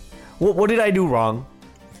did I do wrong?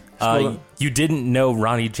 You didn't know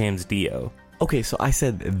Ronnie James Dio. Okay, so I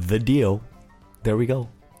said the Dio. There we go.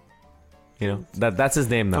 You know, that's his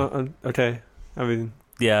name now. Okay. I mean,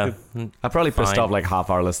 Yeah. I probably pissed Fine. off like half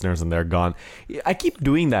our listeners and they're gone. I keep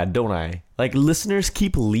doing that, don't I? Like, listeners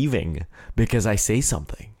keep leaving because I say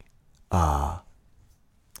something.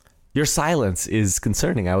 Your silence is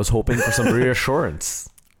concerning. I was hoping for some reassurance.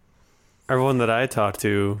 everyone that I talked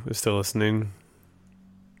to is still listening.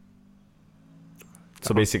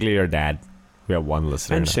 So basically, your dad. We have one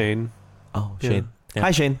listener. And now. Shane. Oh, Yeah. Shane. Yeah.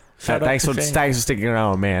 Hi, Shane. Shout out Thanks to for Shane. sticking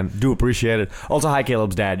around, man. Do appreciate it. Also, hi,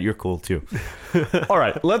 Caleb's dad. You're cool, too. All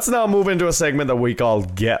right, let's now move into a segment that we call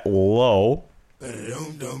Get Low.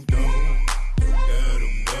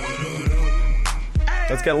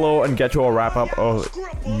 Let's get low and get to a wrap-up of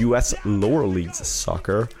U.S. lower leagues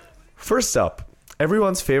soccer. First up,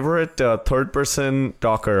 everyone's favorite third-person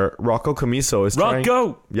talker, Rocco Camiso, is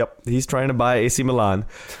Rocco! He's trying to buy AC Milan.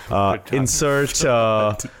 Insert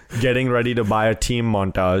getting ready to buy a team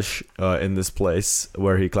montage in this place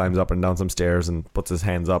where he climbs up and down some stairs and puts his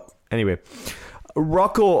hands up. Anyway,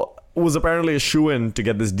 Rocco was apparently a shoo-in to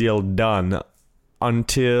get this deal done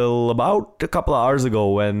until about a couple of hours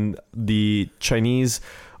ago when the Chinese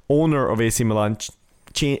owner of AC Milan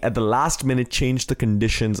at the last minute changed the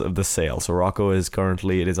conditions of the sale. So Rocco is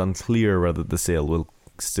currently, it is unclear whether the sale will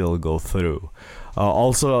still go through.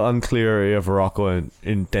 Also unclear if Rocco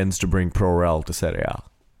intends to bring ProRel to Serie A.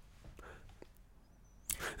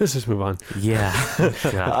 Let's just move on. Yeah.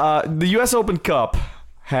 The U.S. Open Cup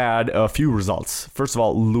had a few results. First of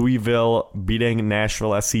all, Louisville beating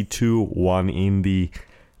Nashville SC 2-1 in the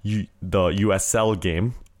USL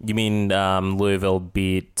game. You mean Louisville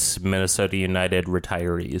beat Minnesota United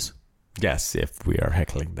retirees? Yes, if we are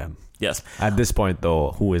heckling them. Yes. At this point,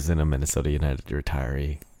 though, who isn't a Minnesota United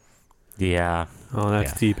retiree? Yeah. Oh,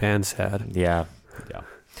 that's Yeah. deep and sad. Yeah. Yeah.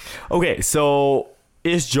 Okay, so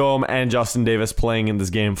is Jome and Justin Davis playing in this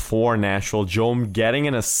game for Nashville? Jome getting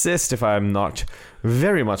an assist, if I'm not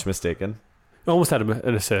very much mistaken. Almost had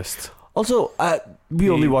an assist. Also,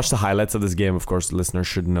 we only watched the highlights of this game. Of course, listeners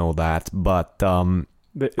should know that. But my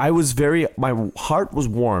heart was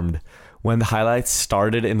warmed when the highlights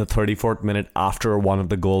started in the 34th minute after one of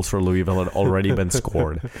the goals for Louisville had already been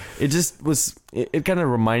scored. It just was, it kind of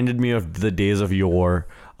reminded me of the days of yore.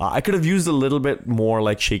 I could have used a little bit more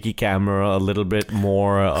like shaky camera, a little bit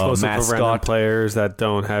more Close up of random mascot. players that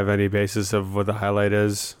don't have any basis of what the highlight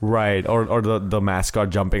is. Right, or the mascot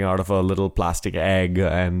jumping out of a little plastic egg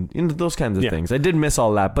and those kinds of things. I did miss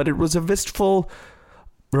all that, but it was a wistful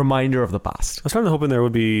reminder of the past. I was kind of hoping there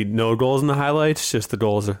would be no goals in the highlights, just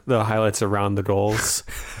the highlights around the goals.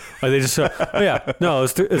 Like they just it's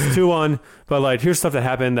 2-1, but like here's stuff that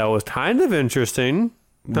happened that was kind of interesting.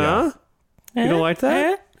 Huh? You don't like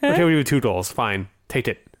that? Okay, we do 2 goals. Fine. Take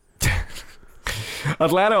it.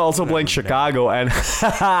 Atlanta also playing Chicago and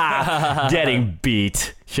getting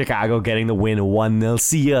beat. Chicago getting the win 1-0.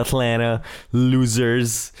 See ya, Atlanta.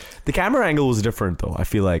 Losers. The camera angle was different, though, I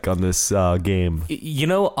feel like, on this game. You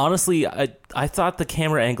know, honestly, I thought the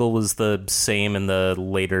camera angle was the same in the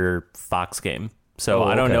later Fox game. So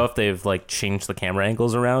I don't know if they've like changed the camera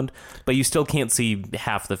angles around, but you still can't see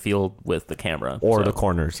half the field with the camera. Or the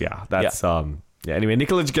corners, yeah. That's anyway,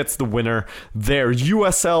 Nikolic gets the winner there.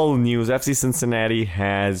 USL news. FC Cincinnati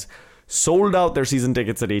has sold out their season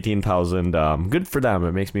tickets at 18,000. Good for them.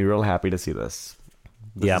 It makes me real happy to see this.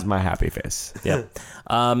 This is my happy face. Yeah.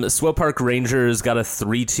 Swope Park Rangers got a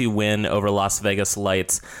 3-2 win over Las Vegas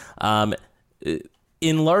Lights.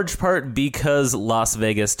 In large part because Las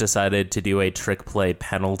Vegas decided to do a trick play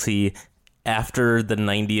penalty after the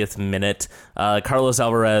 90th minute. Carlos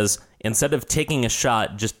Alvarez, instead of taking a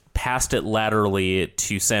shot, just passed it laterally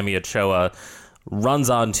to Sammy Ochoa, runs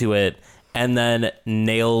onto it, and then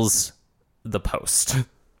nails the post.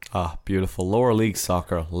 Beautiful. Lower league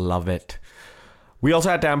soccer. Love it. We also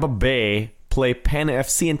had Tampa Bay play Penn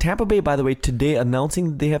FC. And Tampa Bay, by the way, today announcing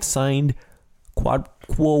that they have signed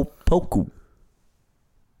Quadquo Poku.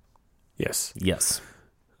 Yes. Yes.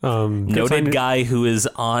 Noted guy who is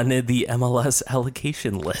on the MLS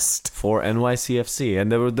allocation list For NYCFC.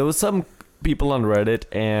 And there was some people on Reddit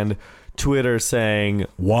and Twitter saying,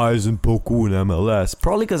 why isn't Poku in MLS?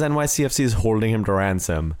 Probably because NYCFC is holding him to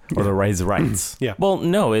ransom or his rights. Yeah. Well,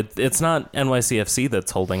 no, it's not NYCFC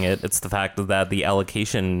that's holding it. It's the fact that the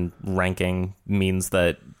allocation ranking means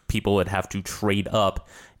that people would have to trade up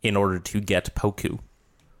in order to get Poku.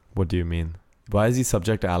 What do you mean? Why is he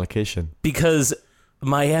subject to allocation? Because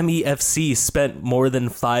Miami FC spent more than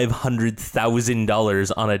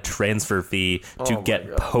 $500,000 on a transfer fee to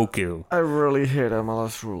get Poku. I really hate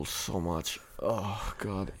MLS rules so much. Oh,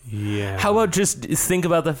 God. Yeah. How about just think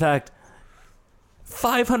about the fact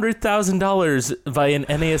 $500,000 by an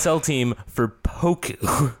NASL team for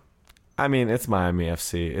Poku? I mean, it's Miami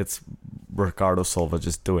FC. It's Ricardo Silva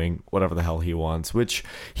just doing whatever the hell he wants, which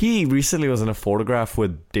he recently was in a photograph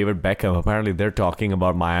with David Beckham. Apparently, they're talking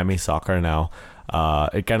about Miami soccer now.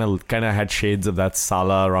 It kind of had shades of that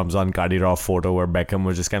Salah Ramzan Kadyrov photo where Beckham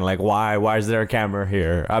was just kind of like, why is there a camera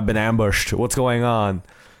here? I've been ambushed. What's going on?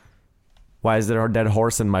 Why is there a dead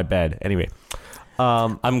horse in my bed? Anyway.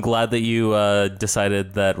 I'm glad that you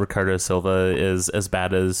decided that Ricardo Silva is as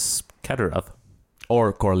bad as Kadyrov.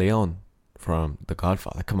 Or Corleone from The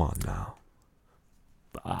Godfather. Come on now.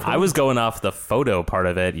 I was going off the photo part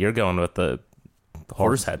of it. You're going with the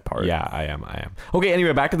horse head part. Yeah, I am. Okay,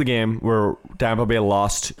 anyway, back to the game where Tampa Bay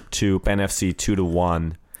lost to Penn FC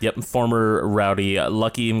 2-1. Yep, former Rowdy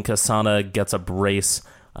Lucky Mkasana gets a brace,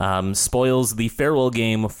 spoils the farewell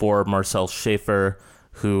game for Marcel Schaefer,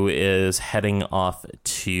 who is heading off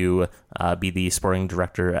to be the sporting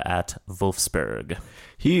director at Wolfsburg.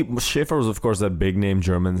 Schaefer was, of course, that big name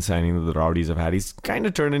German signing that the Rowdies have had. He's kind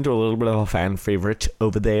of turned into a little bit of a fan favorite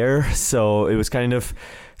over there. So it was kind of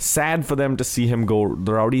sad for them to see him go.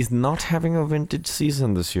 The Rowdies not having a vintage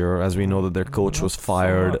season this year, as we know that their coach was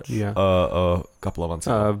fired a couple of months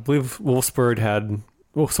ago. I believe Wolfsburg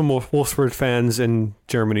some Wolfsburg fans in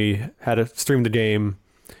Germany had to stream the game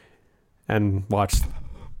and watch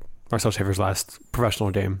Marcel Schaefer's last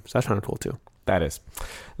professional game. So that's kind of cool too. That is.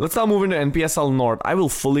 Let's now move into NPSL North. I will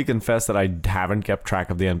fully confess that I haven't kept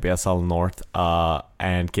track of the NPSL North,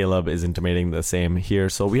 and Caleb is intimating the same here.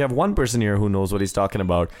 So we have one person here who knows what he's talking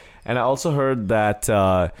about. And I also heard that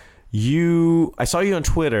I saw you on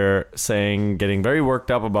Twitter getting very worked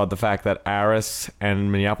up about the fact that Aris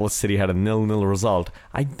and Minneapolis City had a 0-0 result.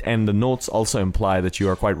 And the notes also imply that you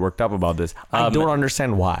are quite worked up about this. I don't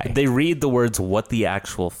understand why. They read the words, what the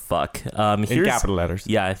actual fuck? In capital letters.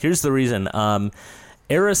 Yeah, here's the reason.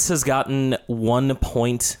 Aris has gotten 1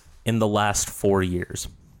 point in the last 4 years.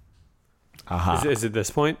 Aha. Is it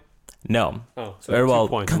this point? No. Oh, so 2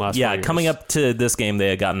 points in the last 4 years. Coming up to this game, they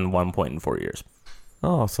had gotten 1 point in 4 years.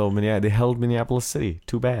 Oh, so they held Minneapolis City.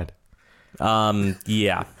 Too bad.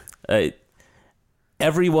 Yeah.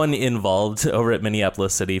 Everyone involved over at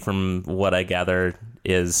Minneapolis City, from what I gather,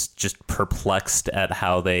 is just perplexed at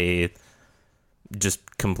how they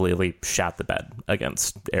just completely shat the bed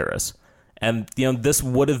against Aris. And, this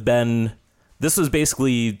was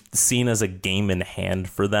basically seen as a game in hand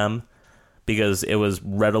for them, because it was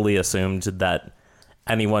readily assumed that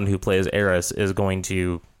anyone who plays Aris is going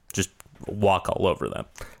to just walk all over them.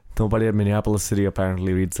 Nobody at Minneapolis City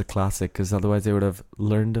apparently reads the classic, because otherwise they would have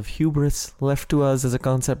learned of hubris, left to us as a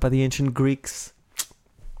concept by the ancient Greeks.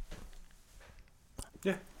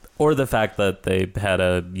 Yeah. Or the fact that they had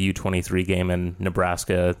a U23 game in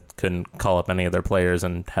Nebraska, couldn't call up any of their players,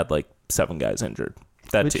 and had like 7 guys injured.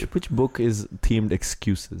 Which book is themed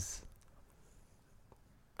excuses?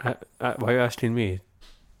 Why are you asking me?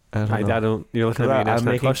 I don't. You're looking at me and asking I'm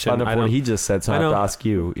that making question. fun of what he just said, so I have to ask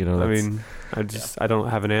you. I don't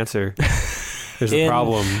have an answer. There's a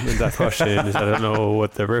problem with that question is I don't know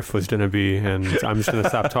what the riff was going to be, and I'm just going to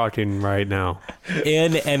stop talking right now.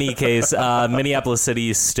 In any case, Minneapolis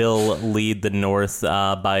City still lead the North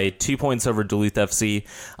by 2 points over Duluth FC.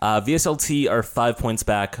 VSLT are 5 points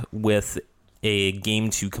back with a game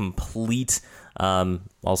to complete,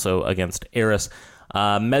 also against Aris.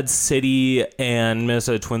 Med City and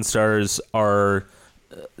Minnesota Twin Stars are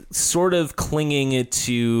sort of clinging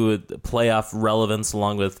to playoff relevance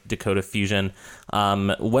along with Dakota Fusion.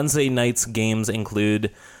 Wednesday night's games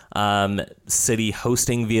include City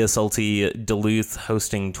hosting VSLT, Duluth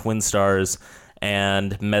hosting Twin Stars,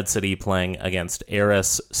 and Med City playing against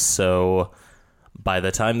Aris. So by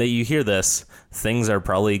the time that you hear this, things are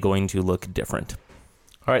probably going to look different.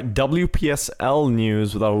 All right, WPSL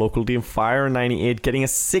news with our local team, Fire 98, getting a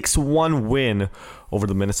 6-1 win over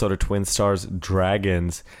the Minnesota Twin Stars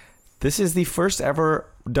Dragons. This is the first ever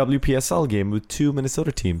WPSL game with 2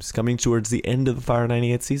 Minnesota teams coming towards the end of the Fire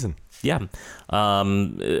 98 season. Yeah,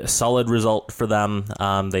 solid result for them.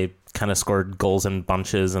 They kind of scored goals in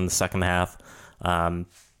bunches in the second half.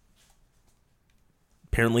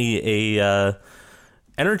 apparently a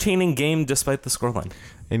entertaining game despite the scoreline.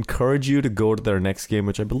 Encourage you to go to their next game,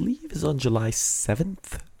 which I believe is on July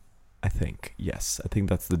 7th. I think. Yes, I think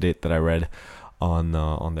that's the date that I read on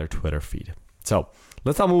their Twitter feed. So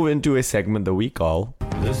let's now move into a segment that we call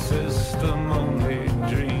The System Only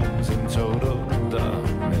Dreams in Total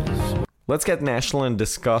Darkness. Let's Get National and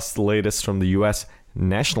discuss the latest from the U.S.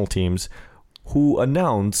 national teams who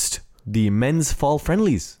announced the men's fall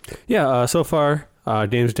friendlies. Yeah, so far,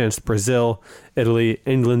 games against Brazil, Italy,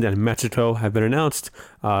 England, and Mexico have been announced.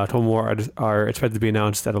 12 more are expected to be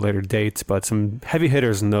announced at a later date, but some heavy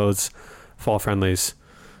hitters in those fall friendlies.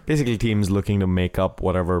 Basically, teams looking to make up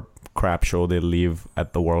whatever crap show they leave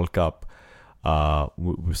at the World Cup. So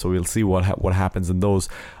we'll see what happens in those.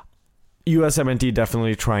 USMNT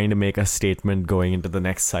definitely trying to make a statement going into the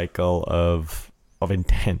next cycle of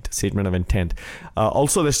statement of intent.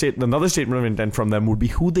 Also, another statement of intent from them would be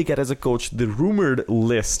who they get as a coach. The rumored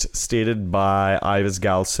list stated by Ives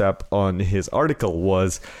Galsep on his article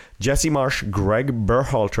was Jesse Marsch, Greg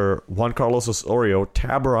Berhalter, Juan Carlos Osorio,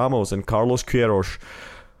 Tab Ramos, and Carlos Queiroz,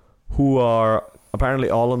 who are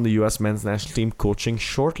apparently all on the U.S. men's national team coaching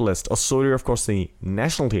shortlist. Osorio, of course, the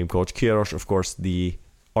national team coach. Queiroz, of course, the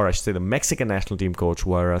Mexican national team coach,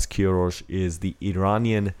 whereas Queiroz is the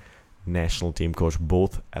Iranian national team coach,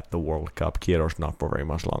 both at the World Cup. Queiroz not for very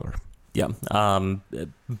much longer. Yeah.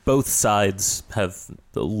 Both sides have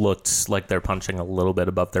looked like they're punching a little bit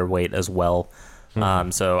above their weight as well.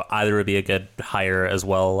 So either would be a good hire as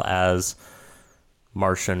well as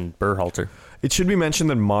Marsch and Berhalter. It should be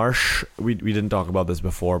mentioned that Marsch, we didn't talk about this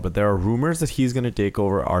before, but there are rumors that he's going to take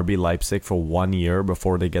over RB Leipzig for 1 year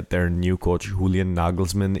before they get their new coach, Julian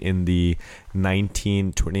Nagelsmann, in the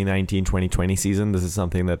 2019-2020 season. This is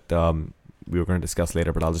something that we were going to discuss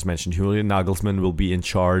later, but I'll just mention Julian Nagelsmann will be in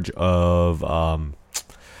charge of a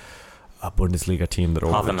Bundesliga team that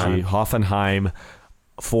Hoffenheim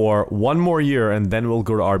for 1 more year, and then we'll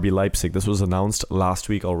go to RB Leipzig. This was announced last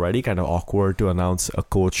week already. Kind of awkward to announce a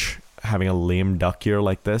coach having a lame duck year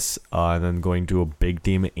like this and then going to a big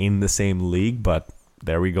team in the same league, but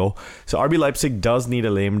there we go. So RB Leipzig does need a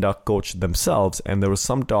lame duck coach themselves, and there was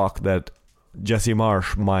some talk that Jesse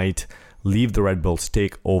Marsch might leave the Red Bulls,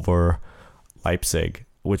 take over Leipzig,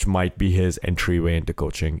 which might be his entryway into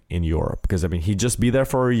coaching in Europe, because I mean he'd just be there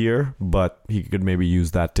for a year, but he could maybe use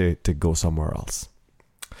that to go somewhere else.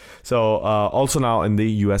 So also now in the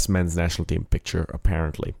US men's national team picture,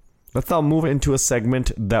 apparently. Let's now move into a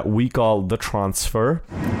segment that we call The Transfer.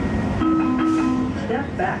 Step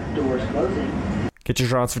back, doors closing. Get your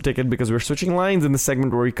transfer ticket because we're switching lines in the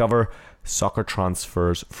segment where we cover soccer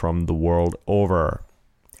transfers from the world over.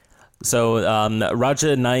 So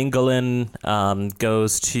Raja Nainggolan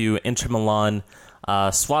goes to Inter Milan.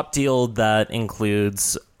 Swap deal that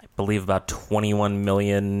includes, I believe, about £21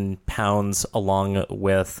 million along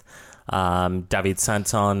with David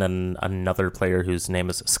Santon and another player whose name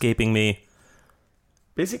is escaping me.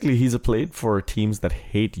 Basically, he's played for teams that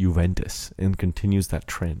hate Juventus and continues that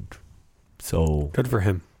trend. So Good for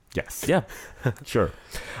him. yes. Yeah. Sure.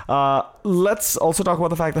 Let's also talk about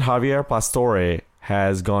the fact that Javier Pastore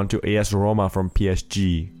has gone to AS Roma from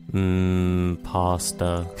PSG.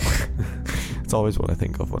 Pasta. It's always what I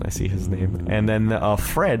think of when I see his name. And then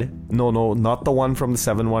Fred, no, not the one from the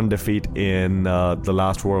 7-1 defeat in the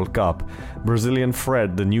last World Cup. Brazilian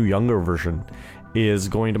Fred, the new younger version, is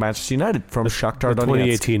going to Manchester United from Shakhtar The Donetsk.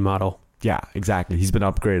 2018 model. Yeah, exactly. He's been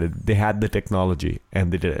upgraded. They had the technology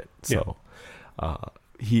and they did it. So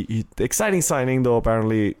he exciting signing, though.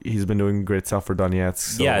 Apparently he's been doing great stuff for Donetsk.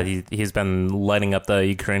 So. Yeah, he's been lighting up the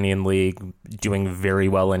Ukrainian league, doing very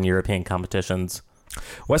well in European competitions.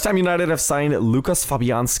 West Ham United have signed Lucas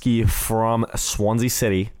Fabianski from Swansea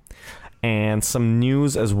City, and some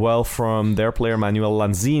news as well from their player Manuel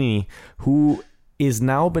Lanzini, who is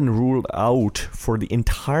now been ruled out for the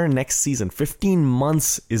entire next season. 15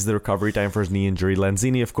 months is the recovery time for his knee injury.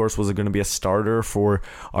 Lanzini, of course, was going to be a starter for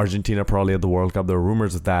Argentina probably at the World Cup. There were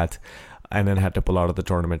rumors of that, and then had to pull out of the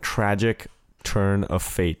tournament. Tragic turn of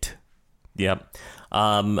fate. Yep.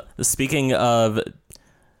 Speaking of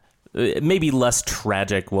maybe less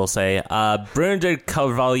tragic, we'll say, Bruno de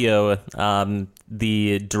Carvalho,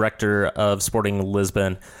 the director of Sporting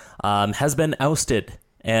Lisbon, has been ousted,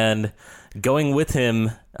 and going with him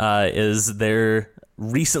is their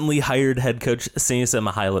recently hired head coach, Sinisa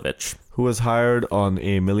Mihajlovic, who was hired on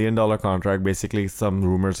a $1 million contract. Basically, some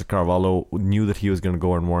rumors that Carvalho knew that he was going to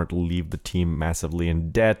go and wanted to leave the team massively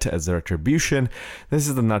in debt as a retribution. This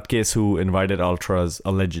is the nutcase who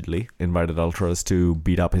allegedly invited ultras to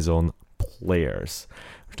beat up his own players.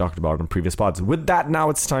 We've talked about it in previous pods. With that, now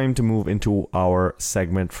it's time to move into our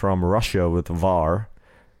segment from Russia with VAR.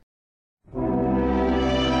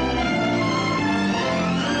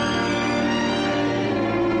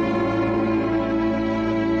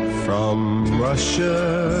 from Russia.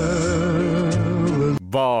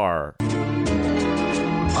 Var.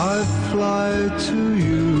 I fly to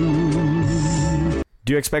you.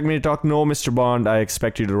 Do you expect me to talk? No, Mr. Bond. I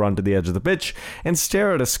expect you to run to the edge of the pitch and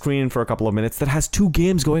stare at a screen for a couple of minutes that has 2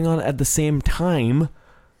 games going on at the same time,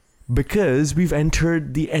 because we've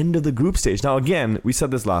entered the end of the group stage. Now, again, we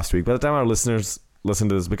said this last week. By the time our listeners listen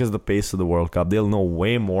to this, because of the pace of the World Cup, they'll know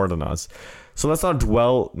way more than us. So let's not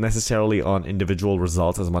dwell necessarily on individual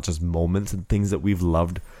results as much as moments and things that we've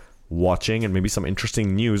loved watching and maybe some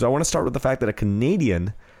interesting news. I want to start with the fact that a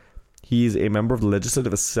Canadian, he's a member of the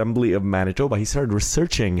Legislative Assembly of Manitoba. He started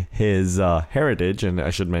researching his heritage, and I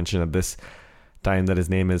should mention at this time that his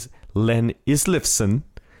name is Len Islifson.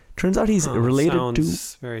 Turns out he's related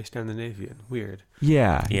sounds very Scandinavian. Weird.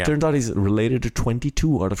 Yeah. Turns out he's related to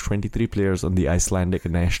 22 out of 23 players on the Icelandic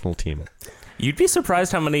national team. You'd be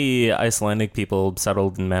surprised how many Icelandic people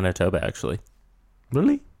settled in Manitoba, actually.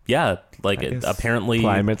 Really? Yeah, like apparently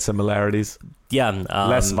climate similarities. Yeah,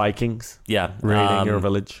 less Vikings. Yeah, raiding your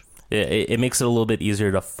village. It makes it a little bit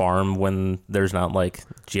easier to farm when there's not like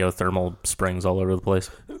geothermal springs all over the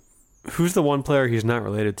place. Who's the one player he's not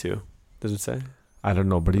related to? Does it say? I don't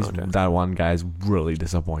know, but that one guy's really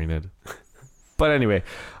disappointed. But anyway,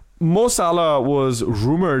 Mo Salah was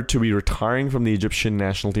rumored to be retiring from the Egyptian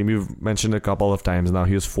national team. You've mentioned a couple of times now.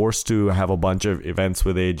 He was forced to have a bunch of events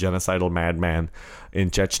with a genocidal madman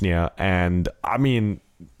in Chechnya. And, I mean,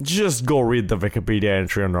 just go read the Wikipedia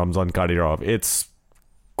entry on Ramzan Kadyrov. It's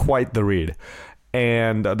quite the read.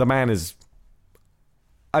 And the man is...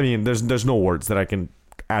 I mean, there's no words that I can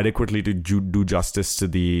adequately to do justice to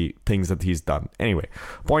the things that he's done. Anyway,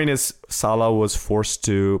 point is, Salah was forced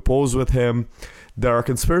to pose with him. There are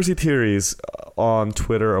conspiracy theories on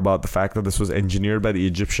Twitter about the fact that this was engineered by the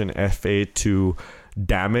Egyptian FA to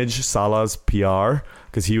damage Salah's PR,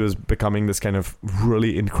 because he was becoming this kind of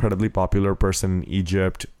really incredibly popular person in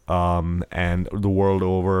Egypt and the world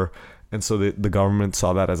over. And so the government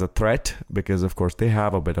saw that as a threat, because, of course, they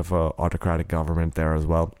have a bit of an autocratic government there as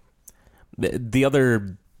well. The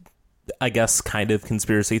other, I guess, kind of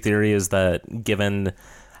conspiracy theory is that given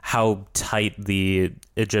how tight the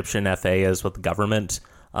Egyptian FA is with the government,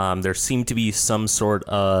 there seemed to be some sort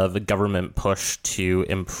of government push to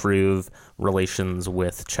improve relations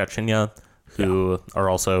with Chechnya, who are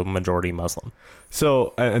also majority Muslim.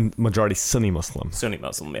 So, and majority Sunni Muslim. Sunni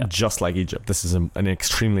Muslim, yeah. Just like Egypt. This is an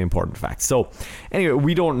extremely important fact. So, anyway,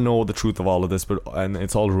 we don't know the truth of all of this, and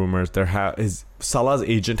it's all rumors. Salah's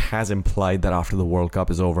agent has implied that after the World Cup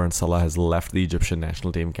is over and Salah has left the Egyptian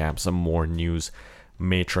national team camp, some more news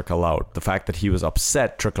may trickle out. The fact that he was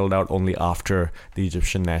upset trickled out only after the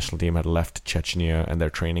Egyptian national team had left Chechnya and their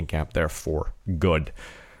training camp, therefore good.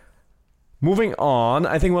 Moving on,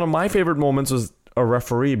 I think one of my favorite moments was a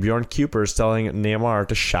referee, Bjorn Kuipers, telling Neymar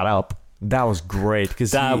to shut up. That was great.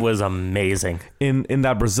 That was amazing. In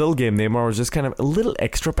that Brazil game, Neymar was just kind of a little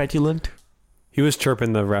extra petulant. He was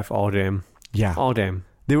chirping the ref all game. Yeah. All game.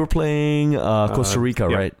 They were playing Costa Rica,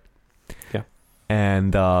 right? Yeah.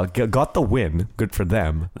 And got the win. Good for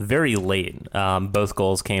them. Very late. Both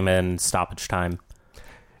goals came in stoppage time.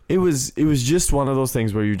 It was just one of those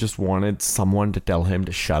things where you just wanted someone to tell him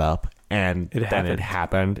to shut up. And it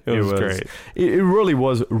happened. It was great. It really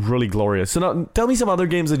was really glorious. So now, tell me some other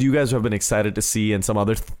games that you guys have been excited to see, and some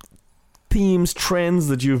other themes, trends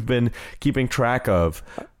that you've been keeping track of.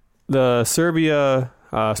 The Serbia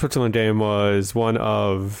Switzerland game was one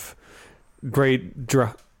of great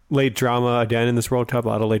late drama again in this World Cup. A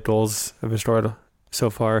lot of late goals have been scored so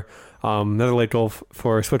far. Another late goal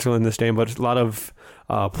for Switzerland this game, but a lot of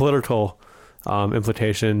political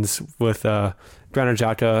implications with Granit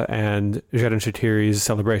Xhaka and Xherdan Shaqiri's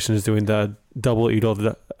celebrations doing the double Eidul,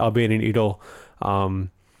 the Albanian Eidul.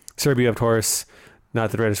 Serbia, of course,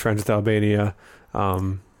 not the greatest friends with Albania.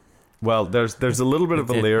 Well, there's a little bit of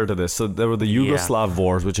a layer to this. So there were the Yugoslav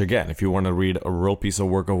wars, which, again, if you want to read a real piece of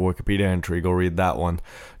work of Wikipedia entry, go read that one.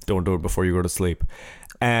 Don't do it before you go to sleep.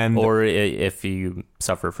 Or if you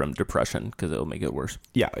suffer from depression, because it'll make it worse.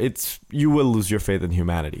 Yeah, you will lose your faith in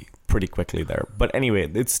humanity pretty quickly there. But anyway,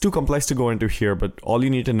 it's too complex to go into here, but all you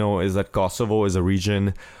need to know is that Kosovo is a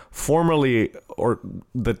region formerly, or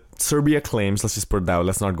that Serbia claims, let's just put it that way,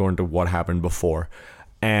 let's not go into what happened before.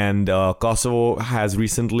 And Kosovo has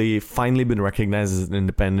finally been recognized as an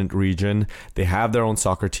independent region. They have their own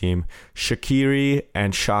soccer team. Shaqiri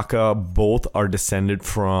and Xhaka both are descended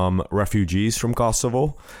from refugees from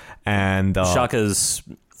Kosovo. And Xhaka's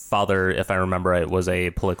father, if I remember right, was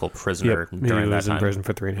a political prisoner He during that was in time. prison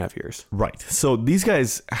for 3.5 years. Right. So these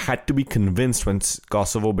guys had to be convinced when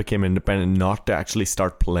Kosovo became independent not to actually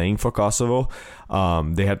start playing for Kosovo.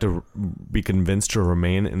 They had to be convinced to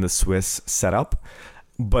remain in the Swiss setup.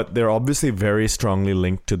 But they're obviously very strongly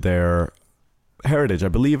linked to their heritage. I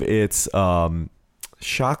believe it's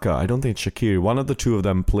Shaka. I don't think it's Shaqiri. One of the two of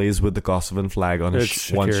them plays with the Kosovan flag on his It's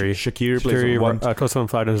Shaqiri. Shaqiri plays with one. Kosovan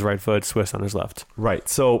flag on his right foot, Swiss on his left. Right.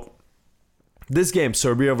 So this game,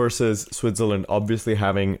 Serbia versus Switzerland, obviously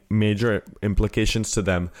having major implications to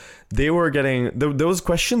them. They were getting there was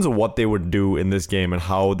questions of what they would do in this game and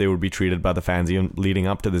how they would be treated by the fans even leading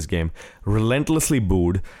up to this game. Relentlessly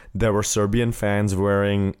booed. There were Serbian fans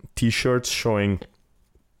wearing T-shirts showing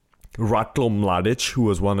Ratko Mladic, who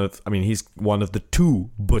was he's one of the two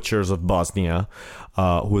butchers of Bosnia,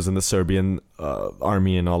 who was in the Serbian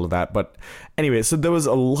army and all of that. But anyway, so there was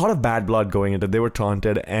a lot of bad blood going into it. They were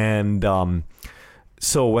taunted, and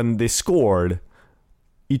so when they scored,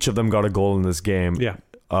 each of them got a goal in this game. Yeah.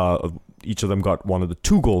 Each of them got one of the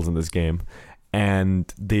two goals in this game,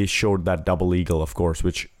 and they showed that double eagle, of course,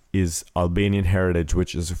 which is Albanian heritage,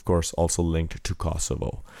 which is, of course, also linked to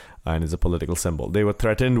Kosovo and is a political symbol. They were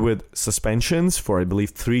threatened with suspensions for, I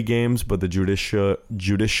believe, 3 games, but the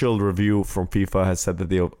judicial review from FIFA has said that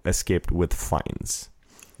they escaped with fines.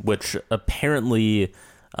 Which apparently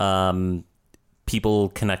people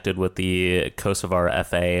connected with the Kosovar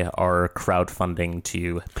FA are crowdfunding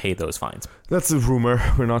to pay those fines. That's a rumor.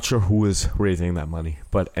 We're not sure who is raising that money.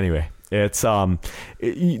 But anyway, it's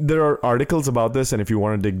there are articles about this, and if you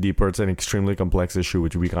want to dig deeper, it's an extremely complex issue,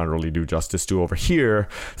 which we can't really do justice to over here.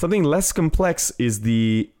 Something less complex is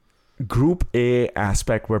the Group A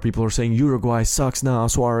aspect, where people are saying Uruguay sucks now,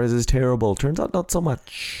 Suarez is terrible. Turns out not so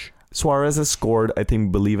much. Suarez has scored, I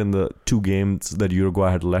believe in the 2 games that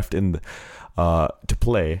Uruguay had left in to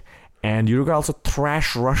play. And Uruguay also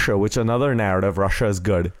thrashed Russia, which another narrative, Russia is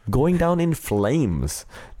good, going down in flames.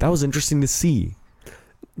 That was interesting to see.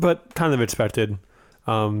 But kind of expected.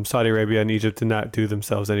 Saudi Arabia and Egypt did not do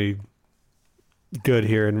themselves any good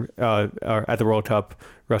here at the World Cup.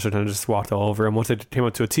 Russia kind of just walked all over. And once they came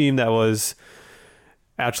up to a team that was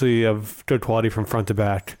actually of good quality from front to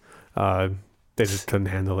back, they just couldn't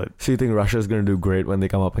handle it. So you think Russia is going to do great when they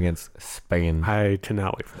come up against Spain? I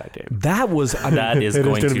cannot wait for that game. That was... That is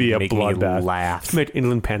going to be a make me bloodbath. laugh. To make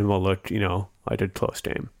England Panama look, like a close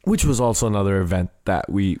game. Which was also another event that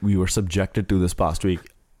we were subjected to this past week.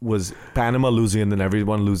 Was Panama losing and then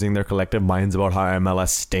everyone losing their collective minds about how MLS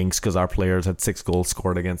stinks because our players had 6 goals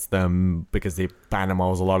scored against them because Panama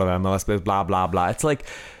was a lot of MLS players, blah, blah, blah. It's like,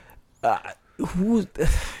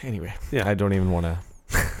 anyway, yeah. I don't even want to.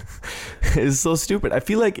 It's so stupid. I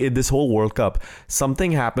feel like in this whole World Cup,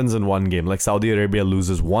 something happens in one game. Like Saudi Arabia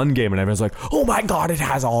loses one game and everyone's like, oh my God, it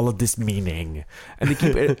has all of this meaning. And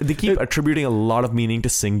they keep attributing a lot of meaning to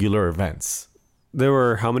singular events. There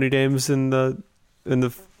were how many games in the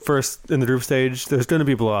group stage? There's going to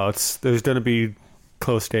be blowouts. There's going to be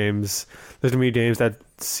close games. There's going to be games that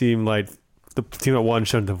seem like the team that won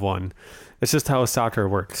shouldn't have won. It's just how soccer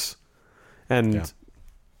works. And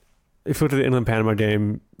if you look at the England-Panama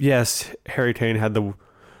game, yes, Harry Kane had the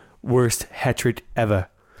worst hat-trick ever.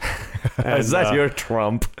 And, is that your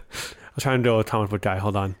Trump? I was trying to do a comic book guy.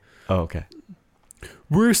 Hold on. Oh, okay.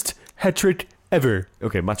 Worst hat-trick ever.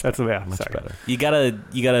 Okay, much better. That's much sorry. better. You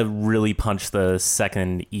gotta really punch the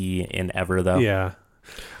second E in ever, though. Yeah.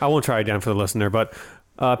 I won't try again for the listener, but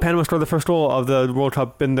Panama scored the first goal of the World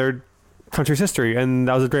Cup in their country's history, and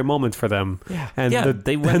that was a great moment for them. Yeah. And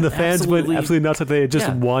the fans went absolutely nuts that they had just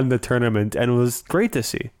won the tournament, and it was great to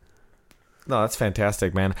see. No, that's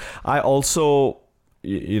fantastic, man. I also,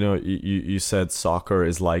 you said soccer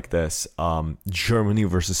is like this. Germany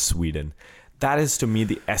versus Sweden. That is, to me,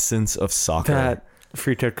 the essence of soccer. That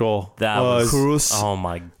free kick goal. That was Cruz oh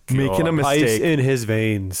my God. making a ice mistake. in his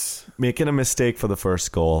veins. Making a mistake for the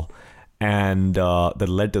first goal. And that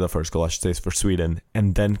led to the first goal, I should say, for Sweden.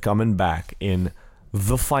 And then coming back in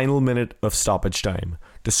the final minute of stoppage time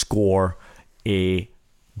to score a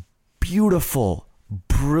beautiful,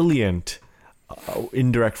 brilliant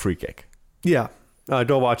indirect free kick. Yeah.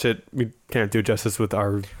 Go watch it. We can't do justice with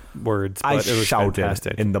our words, but it was shouted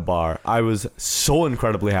fantastic. in the bar. I was so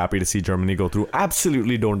incredibly happy to see Germany go through.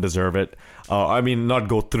 Absolutely don't deserve it. Not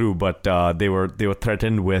go through, but they were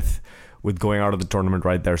threatened with going out of the tournament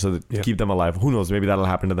right there, so to keep them alive. Who knows? Maybe that'll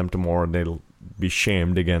happen to them tomorrow, and they'll be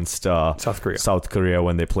shamed against South Korea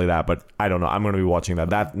when they play that. But I don't know. I'm going to be watching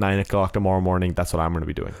that. That 9:00 tomorrow morning. That's what I'm going to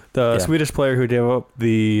be doing. The Swedish player who gave up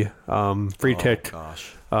the free kick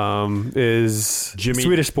is Jimmy.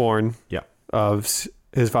 Swedish born. Yeah.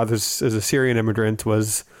 His father is a Syrian immigrant.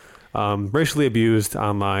 Was racially abused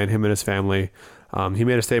online, him and his family. He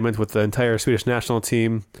made a statement with the entire Swedish national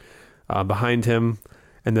team behind him.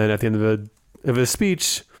 And then at the end of his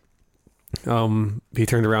speech, he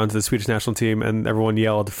turned around to the Swedish national team and everyone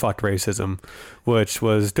yelled, "Fuck racism," which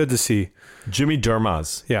was good to see. Jimmy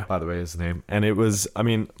Durmaz, Yeah. by the way, is his name. And it was, I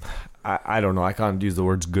mean, I don't know. I can't use the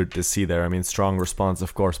words good to see there. I mean, strong response,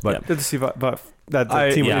 of course. But Good to see but that the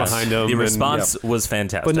team was behind him. The and- response was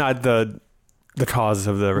fantastic. but not the cause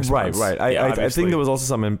of the response. Right. Yeah, I obviously. think there was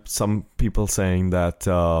also some people saying that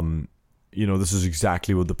this is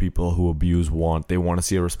exactly what the people who abuse want. They want to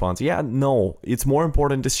see a response. Yeah, no, it's more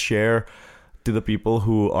important to share to the people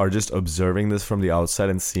who are just observing this from the outside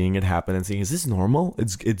and seeing it happen and saying, "Is this normal?"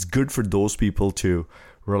 It's good for those people to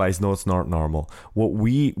realize, no, it's not normal. What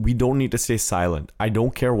we don't need to stay silent. I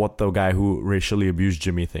don't care what the guy who racially abused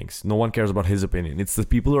Jimmy thinks. No one cares about his opinion. It's the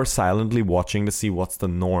people who are silently watching to see what's the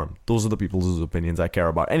norm. Those are the people whose opinions I care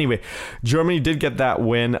about. Anyway, Germany did get that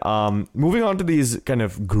win. Moving on to these kind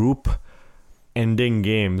of group ending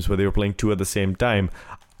games where they were playing two at the same time.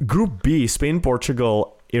 Group B, Spain,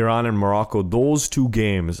 Portugal, Iran, and Morocco. Those two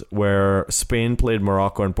games where Spain played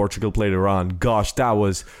Morocco and Portugal played Iran. Gosh, that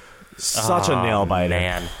was such a nail biter.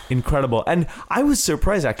 Man. Incredible. And I was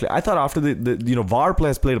surprised, actually. I thought after the VAR play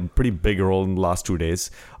has played a pretty big role in the last 2 days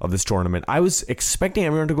of this tournament. I was expecting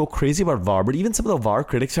everyone to go crazy about VAR, but even some of the VAR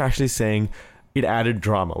critics are actually saying it added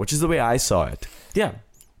drama, which is the way I saw it. Yeah,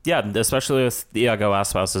 especially with Iago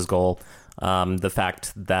Aspas's goal. The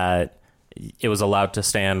fact that it was allowed to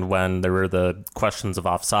stand when there were the questions of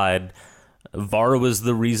offside. VAR was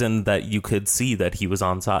the reason that you could see that he was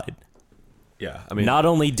onside. Yeah, I mean, Not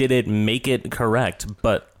only did it make it correct,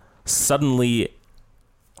 but suddenly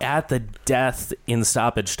at the death in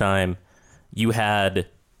stoppage time, you had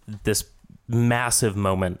this massive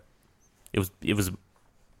moment. It was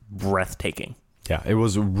breathtaking. yeah, it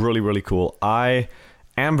was really, really cool. I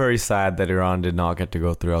am very sad that Iran did not get to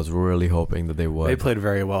go through. I was really hoping that they would. They played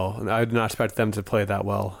very well. And I did not expect them to play that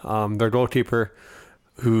well. Their goalkeeper,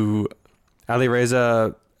 who Ali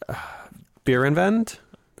Reza Berenvend,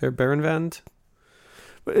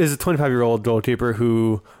 is a 25-year-old goalkeeper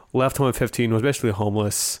who left home at 15, was basically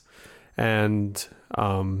homeless, and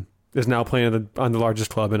is now playing on the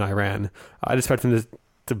largest club in Iran. I'd expect him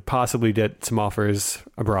to possibly get some offers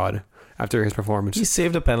abroad after his performance. He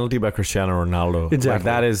saved a penalty by Cristiano Ronaldo.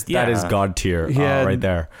 Exactly. Like, that is God tier right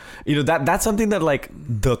there. That's something that like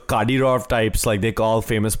the Kadyrov types, like they call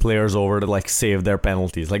famous players over to like save their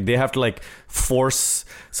penalties. Like they have to like force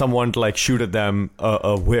someone to like shoot at them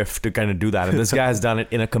a whiff to kind of do that. And this guy has done it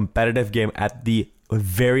in a competitive game at the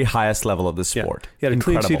very highest level of the sport. He had a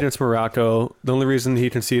clean Incredible. sheet against Morocco. The only reason he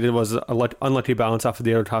conceded was an unlucky bounce off of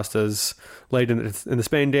Diego Costa's late in the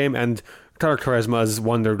Spain game, and Carlos Quaresma's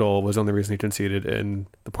wonder goal was the only reason he conceded in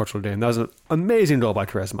the Portugal game. That was an amazing goal by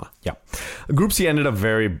Quaresma. Yeah. Group C ended up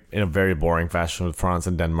in a very boring fashion with France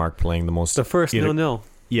and Denmark playing the most... The first 0-0.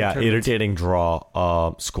 Yeah, irritating draw,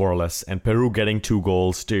 scoreless, and Peru getting 2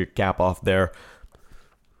 goals to cap off their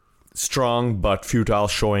strong but futile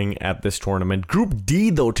showing at this tournament. Group D,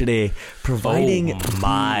 though, today, providing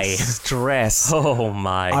stress. Oh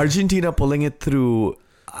my. Argentina pulling it through.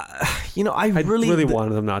 I really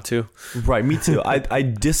wanted them not to. Right, me too. I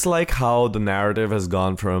dislike how the narrative has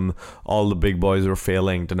gone from all the big boys were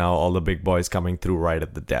failing to now all the big boys coming through right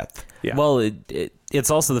at the death. Yeah. Well, it's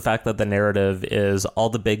also the fact that the narrative is all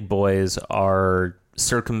the big boys are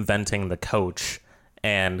circumventing the coach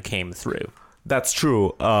and came through. That's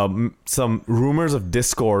true. Some rumors of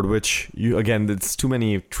discord, which it's too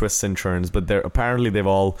many twists and turns, but they've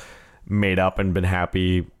all made up and been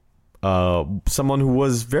happy. Someone who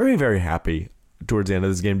was very, very happy towards the end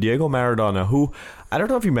of this game, Diego Maradona, who I don't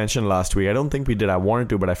know if you mentioned last week. I don't think we did. I wanted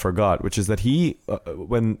to, but I forgot. Which is that he,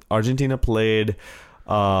 when Argentina played,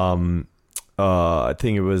 I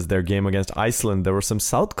think it was their game against Iceland, there were some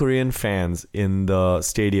South Korean fans in the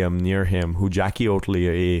stadium near him who Jackie Oatley,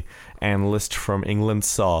 a analyst from England,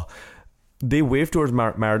 saw. They waved towards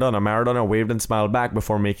Maradona. Maradona waved and smiled back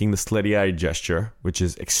before making the slitty-eyed gesture, which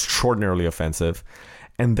is extraordinarily offensive.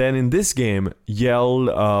 And then in this game,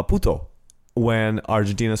 yelled puto when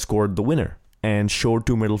Argentina scored the winner and showed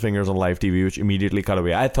 2 middle fingers on live TV, which immediately cut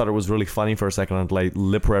away. I thought it was really funny for a second until I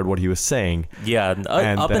lip read what he was saying. Yeah,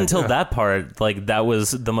 until that part, like that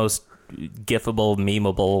was the most gifable,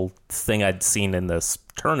 memeable thing I'd seen in this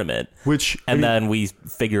tournament. Then we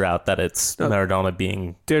figure out that it's Maradona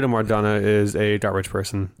being... Diego Maradona is a garbage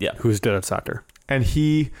person who's good at soccer. And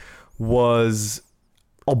he was...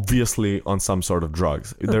 obviously on some sort of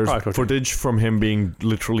drugs. There's footage from him being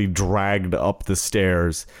literally dragged up the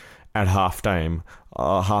stairs at halftime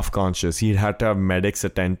half conscious. He had to have medics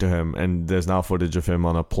attend to him, and there's now footage of him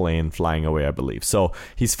on a plane flying away, I believe. So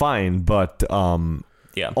he's fine, but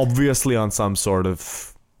obviously on some sort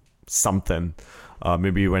of something.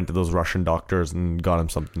 Maybe he went to those Russian doctors and got him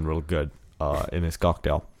something real good in his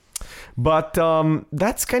cocktail. But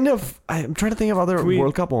that's kind of... I'm trying to think of other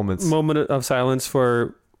World Cup moments. Moment of silence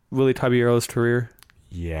for Willie Tabero's career.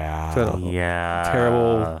 Yeah.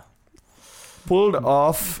 Terrible. Pulled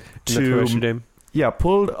off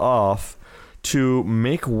to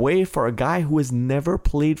make way for a guy who has never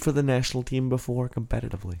played for the national team before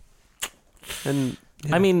competitively. And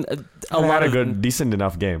I mean, had a good, decent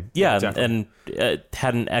enough game. Yeah, exactly. and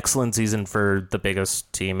had an excellent season for the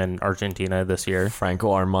biggest team in Argentina this year.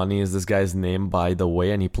 Franco Armani is this guy's name, by the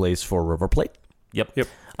way, and he plays for River Plate. Yep.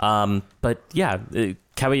 But yeah,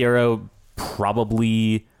 Caballero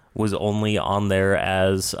probably was only on there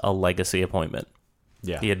as a legacy appointment.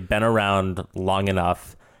 Yeah. He had been around long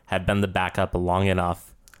enough, had been the backup long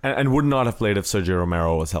enough. And would not have played if Sergio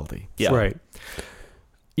Romero was healthy. Yeah. Right.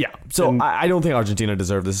 Yeah. So I don't think Argentina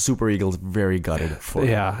deserved this. Super Eagles very gutted for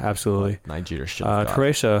Yeah, absolutely. Nigeria should have got.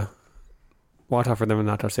 Croatia, watch out for them in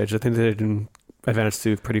the knockout stage. I think they didn't advance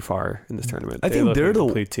to pretty far in this tournament. I think they're a the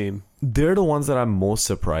complete team. They're the ones that I'm most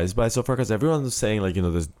surprised by so far, because everyone's saying, like,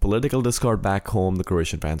 there's political discord back home. The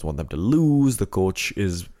Croatian fans want them to lose. The coach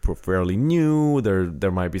is fairly new. There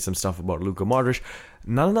might be some stuff about Luka Modric.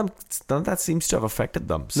 None of that seems to have affected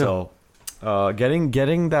them. So,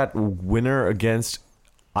 getting that winner against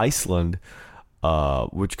Iceland,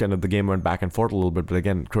 which kind of the game went back and forth a little bit, but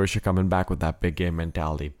again, Croatia coming back with that big game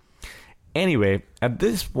mentality. Anyway, at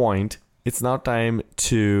this point, it's now time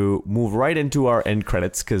to move right into our end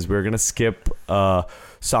credits, because we're going to skip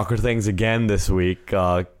soccer things again this week.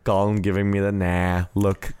 Colin giving me the nah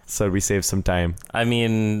look, so we save some time. I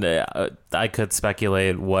mean, I could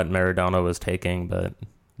speculate what Maradona was taking, but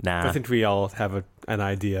nah. I think we all have an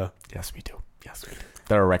idea. Yes, we do.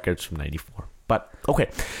 There are records from 94. But, okay.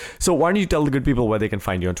 So why don't you tell the good people where they can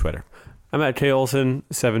find you on Twitter? I'm at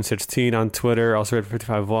KOlson716 on Twitter, also at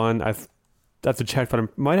 551. I have to check, but I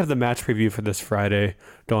might have the match preview for this Friday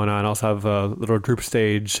going on. I also have a little group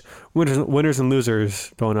stage winners and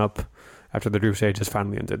losers going up after the group stage has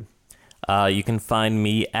finally ended. You can find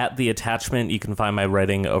me at The Attachment. You can find my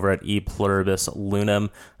writing over at E Pluribus Lunam.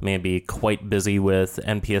 I'm going to be quite busy with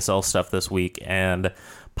NPSL stuff this week, and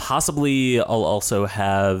possibly I'll also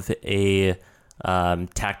have a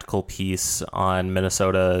tactical piece on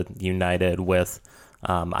Minnesota United with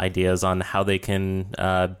ideas on how they can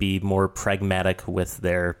be more pragmatic with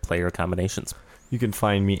their player combinations. You can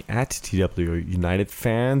find me at TW United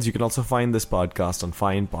Fans. You can also find this podcast on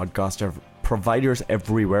fine podcast providers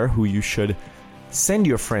everywhere who you should send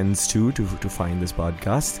your friends to find this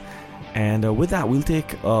podcast. And with that, we'll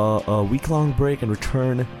take a week-long break and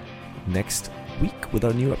return next week with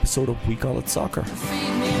our new episode of We Call It Soccer.